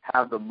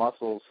have the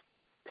muscles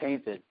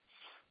painted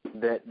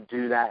that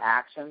do that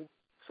action.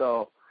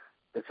 So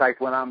it's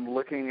like when I'm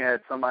looking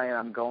at somebody and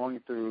I'm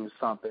going through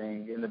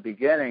something, in the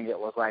beginning it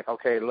was like,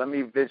 okay, let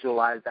me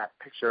visualize that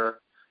picture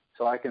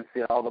so I can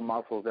see all the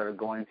muscles that are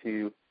going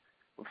to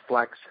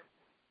flex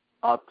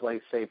up,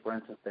 like, say, for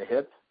instance, the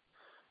hips,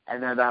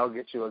 and then that'll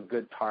get you a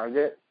good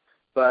target.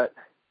 But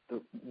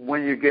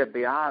when you get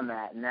beyond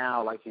that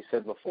now, like you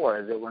said before,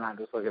 is that we're not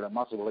just looking at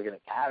muscle, we're looking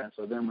at patterns.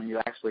 So then when you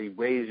actually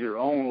raise your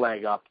own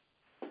leg up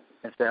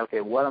and say, okay,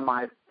 what am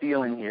I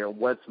feeling here?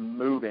 What's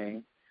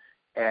moving?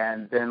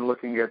 And then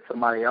looking at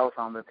somebody else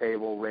on the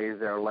table raise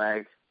their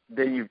leg,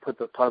 then you put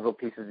the puzzle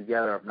pieces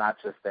together of not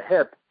just the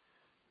hip,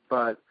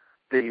 but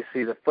then you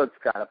see the foot's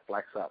got to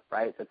flex up,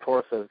 right? The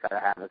torso's got to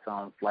have its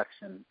own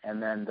flexion.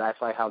 And then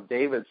that's like how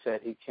David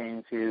said he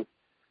came to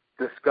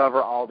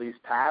discover all these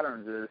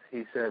patterns is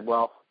he said,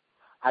 well,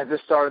 I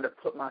just started to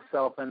put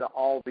myself into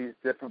all these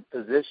different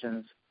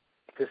positions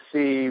to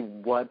see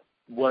what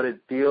it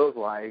feels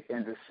like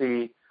and to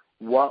see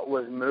what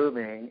was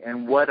moving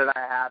and what did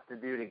I have to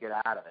do to get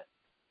out of it.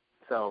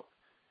 So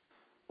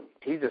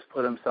he just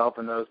put himself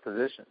in those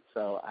positions.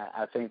 So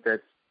I think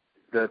that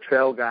the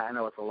trail guy, I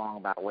know it's a long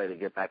about way to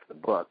get back to the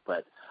book,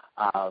 but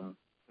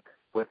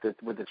with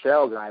the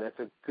trail guy, that's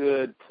a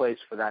good place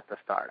for that to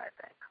start, I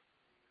think.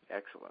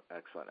 Excellent.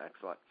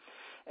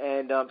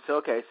 And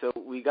so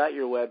we got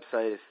your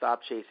website is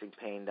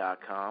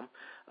stopchasingpain.com.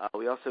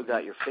 We also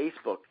got your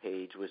Facebook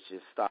page, which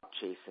is Stop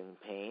Chasing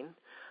Pain.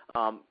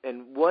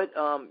 And what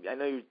I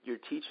know you're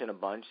teaching a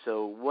bunch.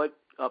 So what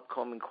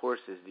upcoming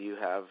courses do you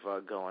have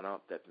going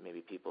up that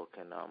maybe people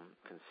can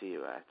see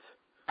you at?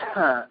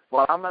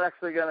 Well, I'm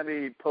actually going to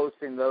be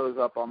posting those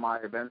up on my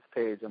events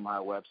page on my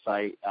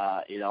website.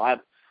 I'll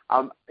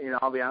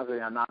be honest with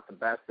you, I'm not the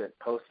best at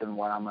posting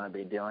what I'm going to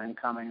be doing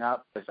coming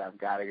up, which I've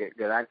got to get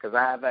good at, because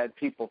I have had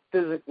people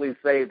physically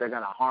say they're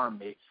going to harm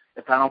me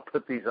if I don't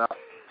put these up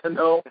to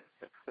know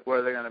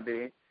where they're going to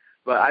be.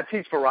 But I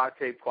teach for Rock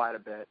Tape quite a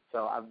bit,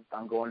 so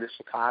I'm going to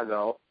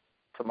Chicago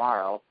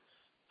tomorrow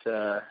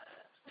to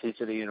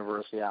teach at a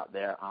university out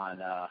there on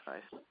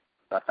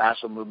the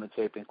fascial movement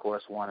taping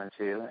course 1 and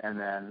 2, and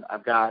then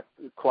I've got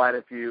quite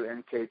a few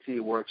NKT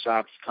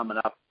workshops coming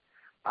up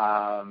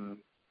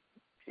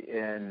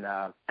in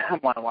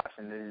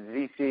Washington,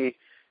 D.C.,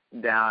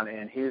 down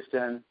in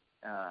Houston,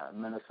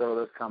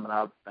 Minnesota's coming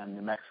up, and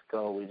New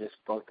Mexico we just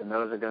booked, and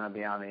those are going to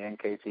be on the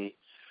NKT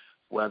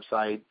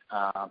website.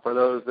 For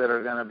those that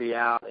are going to be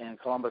out in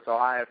Columbus,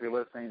 Ohio, if you're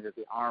listening to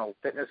the Arnold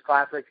Fitness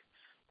Classic,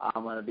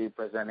 I'm going to be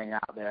presenting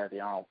out there at the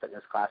Arnold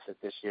Fitness Classic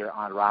this year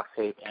on Rock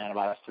Tape and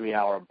about a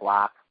 3-hour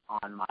block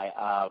on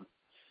my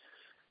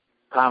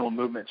primal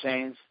movement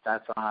chains.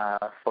 That's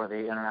for the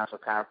International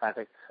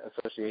Chiropractic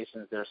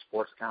Association's, their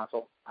sports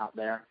council out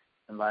there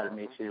invited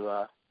me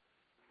to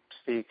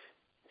speak.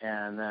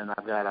 And then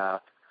I've got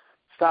a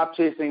Stop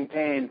Chasing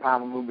Pain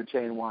primal movement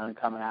chain 1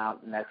 coming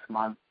out next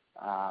month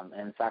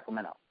in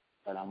Sacramento.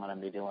 But I'm going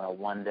to be doing a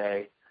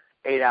 1-day,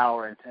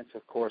 8-hour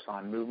intensive course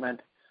on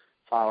movement,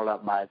 followed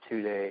up by a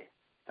 2-day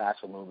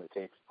fascial movement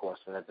tape course.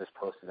 So I just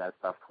posted that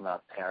stuff coming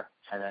up there.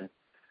 And then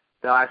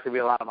there'll actually be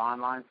a lot of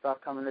online stuff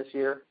coming this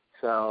year.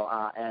 So,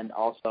 and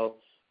also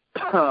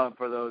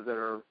for those that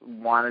are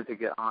wanting to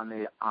get on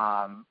the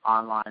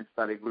online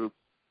study group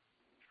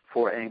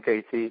for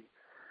NKT,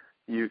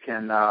 you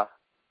can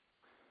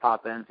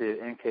pop into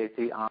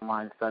NKT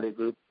online study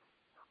group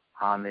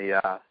on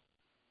the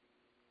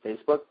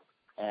Facebook,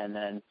 and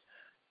then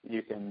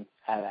you can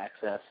have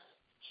access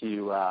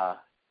to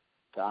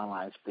the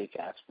online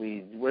Spreecast.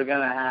 We're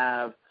going to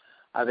have,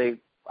 I think,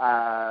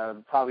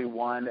 probably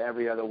one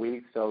every other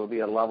week, so it'll be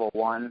a level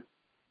 1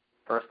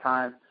 first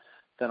time,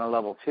 then a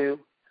level 2,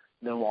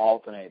 then we'll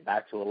alternate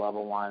back to a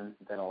level 1,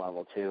 then a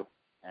level 2,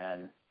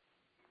 and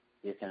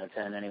you can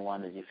attend any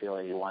one that you feel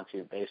that you want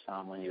to based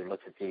on when you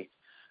look at the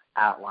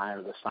outline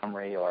or the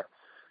summary, or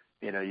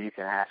you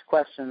can ask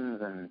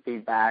questions and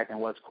feedback. And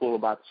what's cool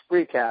about the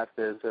Spreecast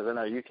is, because I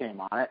know you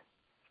came on it,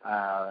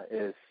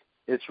 is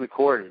it's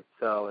recorded.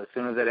 So as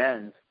soon as it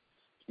ends,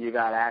 you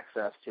got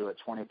access to it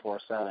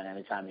 24/7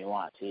 anytime you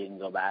want. So you can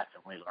go back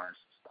and relearn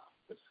some stuff,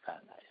 which is kind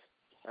of nice.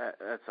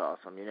 That's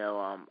awesome.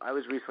 I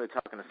was recently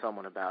talking to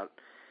someone about,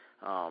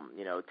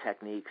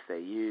 techniques they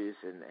use,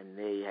 and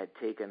they had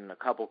taken a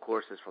couple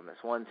courses from this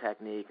one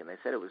technique, and they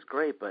said it was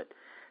great, but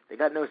they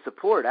got no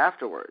support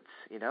afterwards,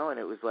 and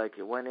it was like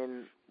it went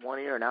in one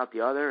ear and out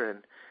the other,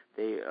 and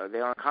they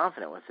aren't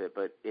confident with it.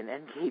 But in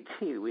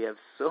NKT, we have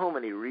so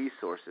many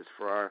resources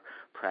for our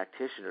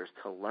practitioners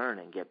to learn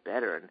and get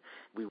better, and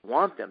we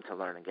want them to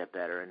learn and get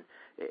better, and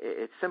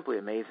it's simply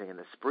amazing. And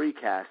the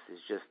Spreecast is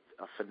just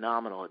a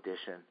phenomenal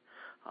addition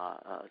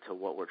to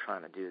what we're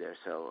trying to do there.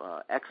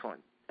 So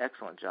excellent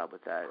job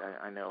with that.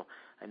 I know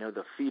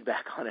the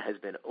feedback on it has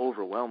been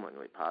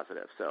overwhelmingly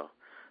positive. So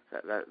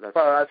that's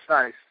well, that's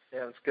nice.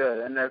 Yeah, it's good,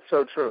 and that's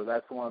so true.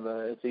 That's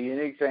it's a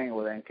unique thing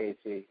with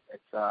NKT.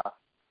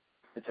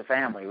 It's a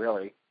family,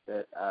 really.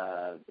 That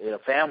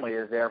family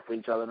is there for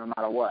each other no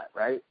matter what,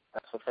 right?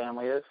 That's what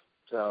family is.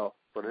 So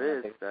what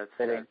it is. That's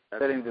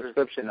fitting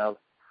description of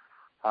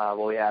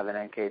what we have in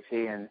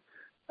NKT, and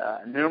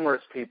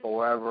numerous people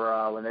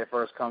wherever when they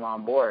first come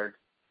on board,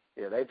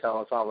 they tell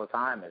us all the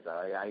time is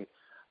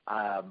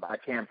I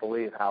can't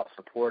believe how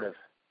supportive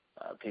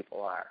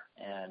people are,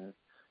 and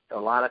a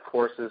lot of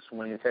courses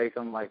when you take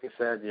them, like you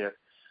said, you're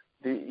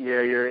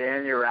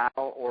in, you're out,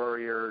 or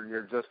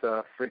you're just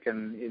a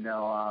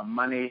freaking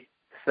money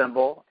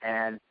symbol,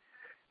 and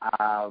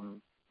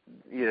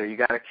you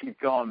got to keep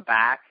going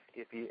back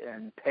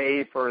and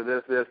pay for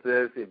this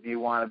if you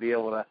want to be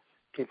able to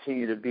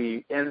continue to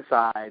be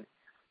inside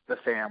the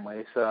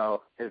family.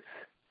 So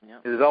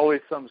there's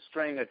always some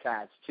string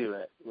attached to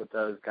it with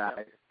those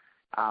guys,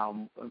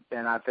 and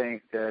I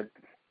think that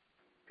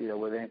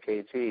with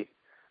NKT,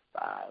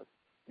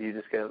 you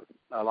just get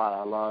a lot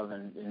of love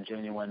and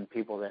genuine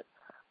people that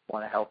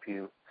want to help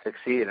you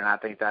succeed, and I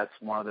think that's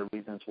one of the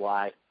reasons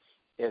why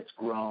it's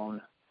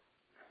grown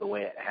the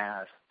way it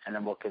has, and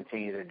then will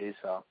continue to do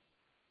so.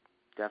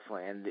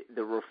 Definitely, and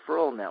the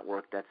referral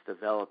network that's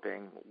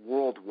developing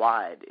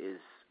worldwide is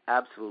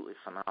absolutely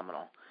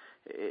phenomenal.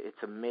 It's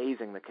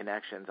amazing the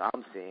connections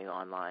I'm seeing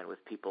online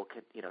with people,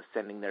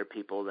 sending their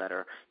people that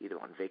are either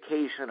on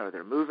vacation or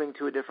they're moving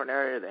to a different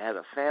area. They have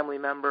a family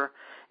member,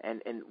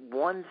 and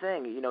one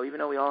thing, even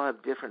though we all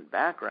have different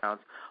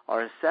backgrounds,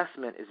 our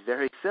assessment is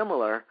very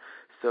similar.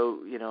 So,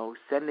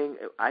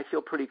 I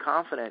feel pretty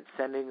confident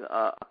sending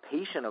a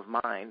patient of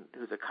mine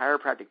who's a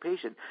chiropractic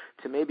patient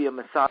to maybe a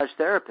massage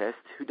therapist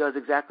who does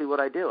exactly what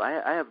I do.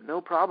 I have no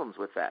problems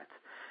with that,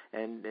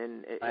 and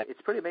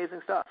it's pretty amazing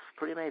stuff.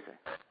 Pretty amazing.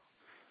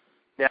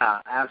 Yeah,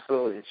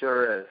 absolutely. It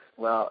sure is.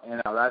 Well,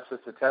 that's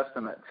just a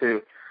testament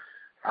to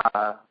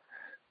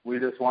we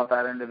just want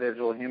that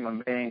individual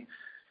human being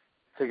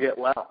to get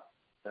well.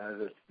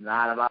 It's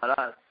not about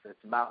us. It's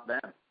about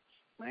them.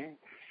 Right?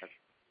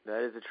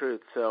 That is the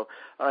truth. So,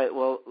 all right,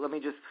 well, let me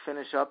just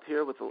finish up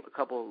here with a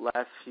couple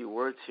last few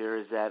words here,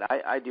 is that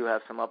I do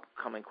have some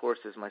upcoming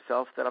courses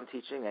myself that I'm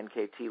teaching,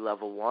 NKT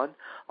Level 1.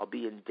 I'll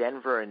be in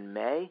Denver in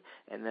May,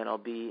 and then I'll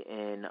be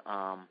in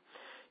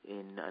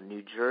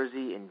New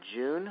Jersey in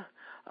June,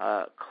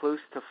 close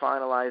to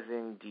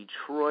finalizing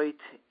Detroit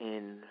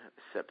in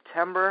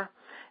September,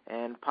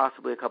 and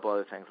possibly a couple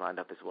other things lined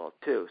up as well,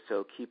 too.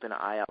 So keep an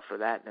eye out for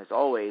that. And as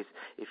always,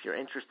 if you're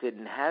interested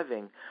in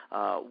having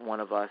one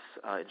of us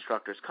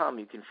instructors come,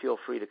 you can feel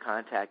free to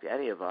contact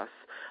any of us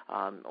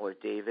or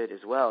David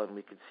as well, and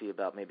we can see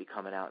about maybe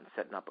coming out and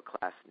setting up a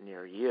class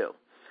near you.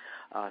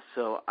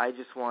 So I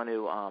just want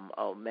to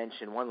I'll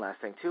mention one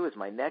last thing, too, is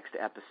my next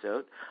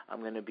episode.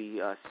 I'm going to be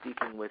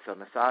speaking with a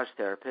massage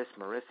therapist,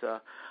 Marissa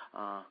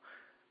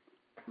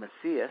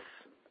Macias,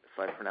 if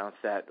I pronounce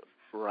that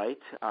right.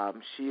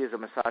 She is a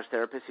massage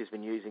therapist who's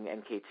been using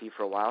NKT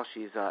for a while.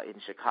 She's in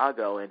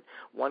Chicago, and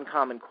one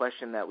common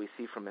question that we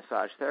see from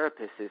massage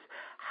therapists is,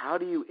 how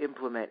do you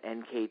implement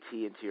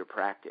NKT into your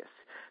practice?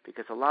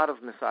 Because a lot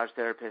of massage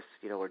therapists,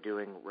 are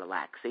doing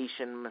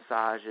relaxation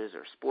massages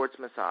or sports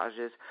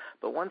massages,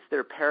 but once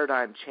their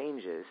paradigm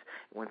changes,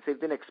 once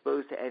they've been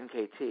exposed to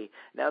NKT,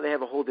 now they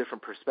have a whole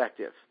different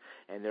perspective,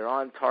 and they're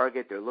on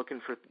target, they're looking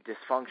for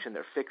dysfunction,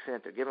 they're fixing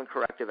it, they're giving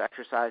corrective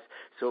exercise,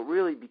 so it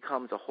really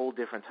becomes a whole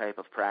different type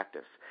of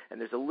practice, and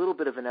there's a little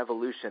bit of an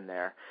evolution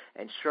there,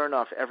 and sure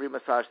enough, every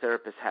massage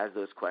therapist has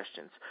those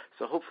questions.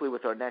 So hopefully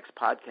with our next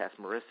podcast,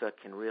 Marissa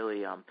can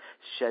really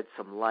shed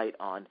some light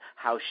on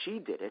how she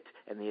did it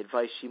and the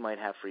advice she might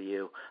have for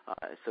you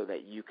so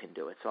that you can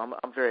do it. So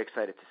I'm very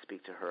excited to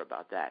speak to her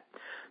about that.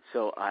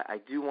 So I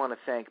do want to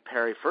thank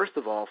Perry, first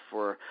of all,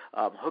 for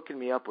hooking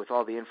me up with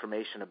all the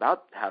information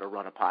about how to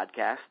run a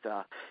podcast.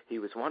 He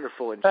was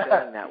wonderful in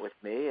sharing that with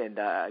me, and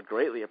I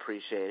greatly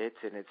appreciate it.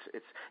 And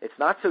it's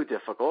not so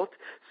difficult,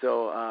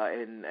 so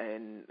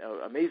and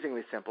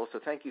amazingly simple. So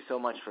thank you so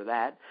much for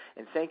that,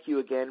 and thank you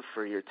again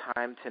for your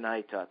time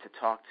tonight to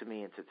talk to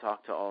me and to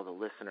talk to all the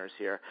listeners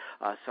here.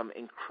 Some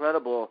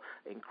incredible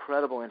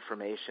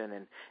information,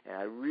 and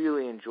I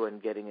really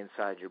enjoyed getting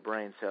inside your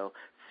brain. So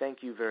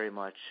thank you very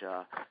much,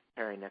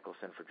 Perry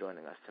Nicholson, for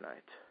joining us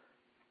tonight.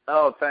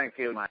 Oh, thank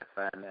you, my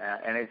friend.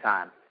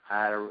 Anytime.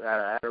 I had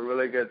a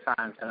really good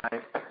time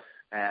tonight,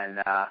 and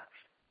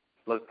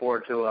look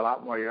forward to a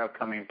lot more of your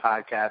upcoming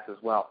podcasts as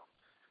well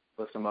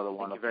with some other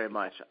wonderful. Thank you very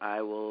much.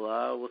 I will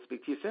we'll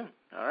speak to you soon.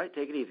 All right,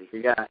 take it easy.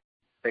 You got it.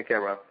 Take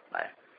care, bro. Bye.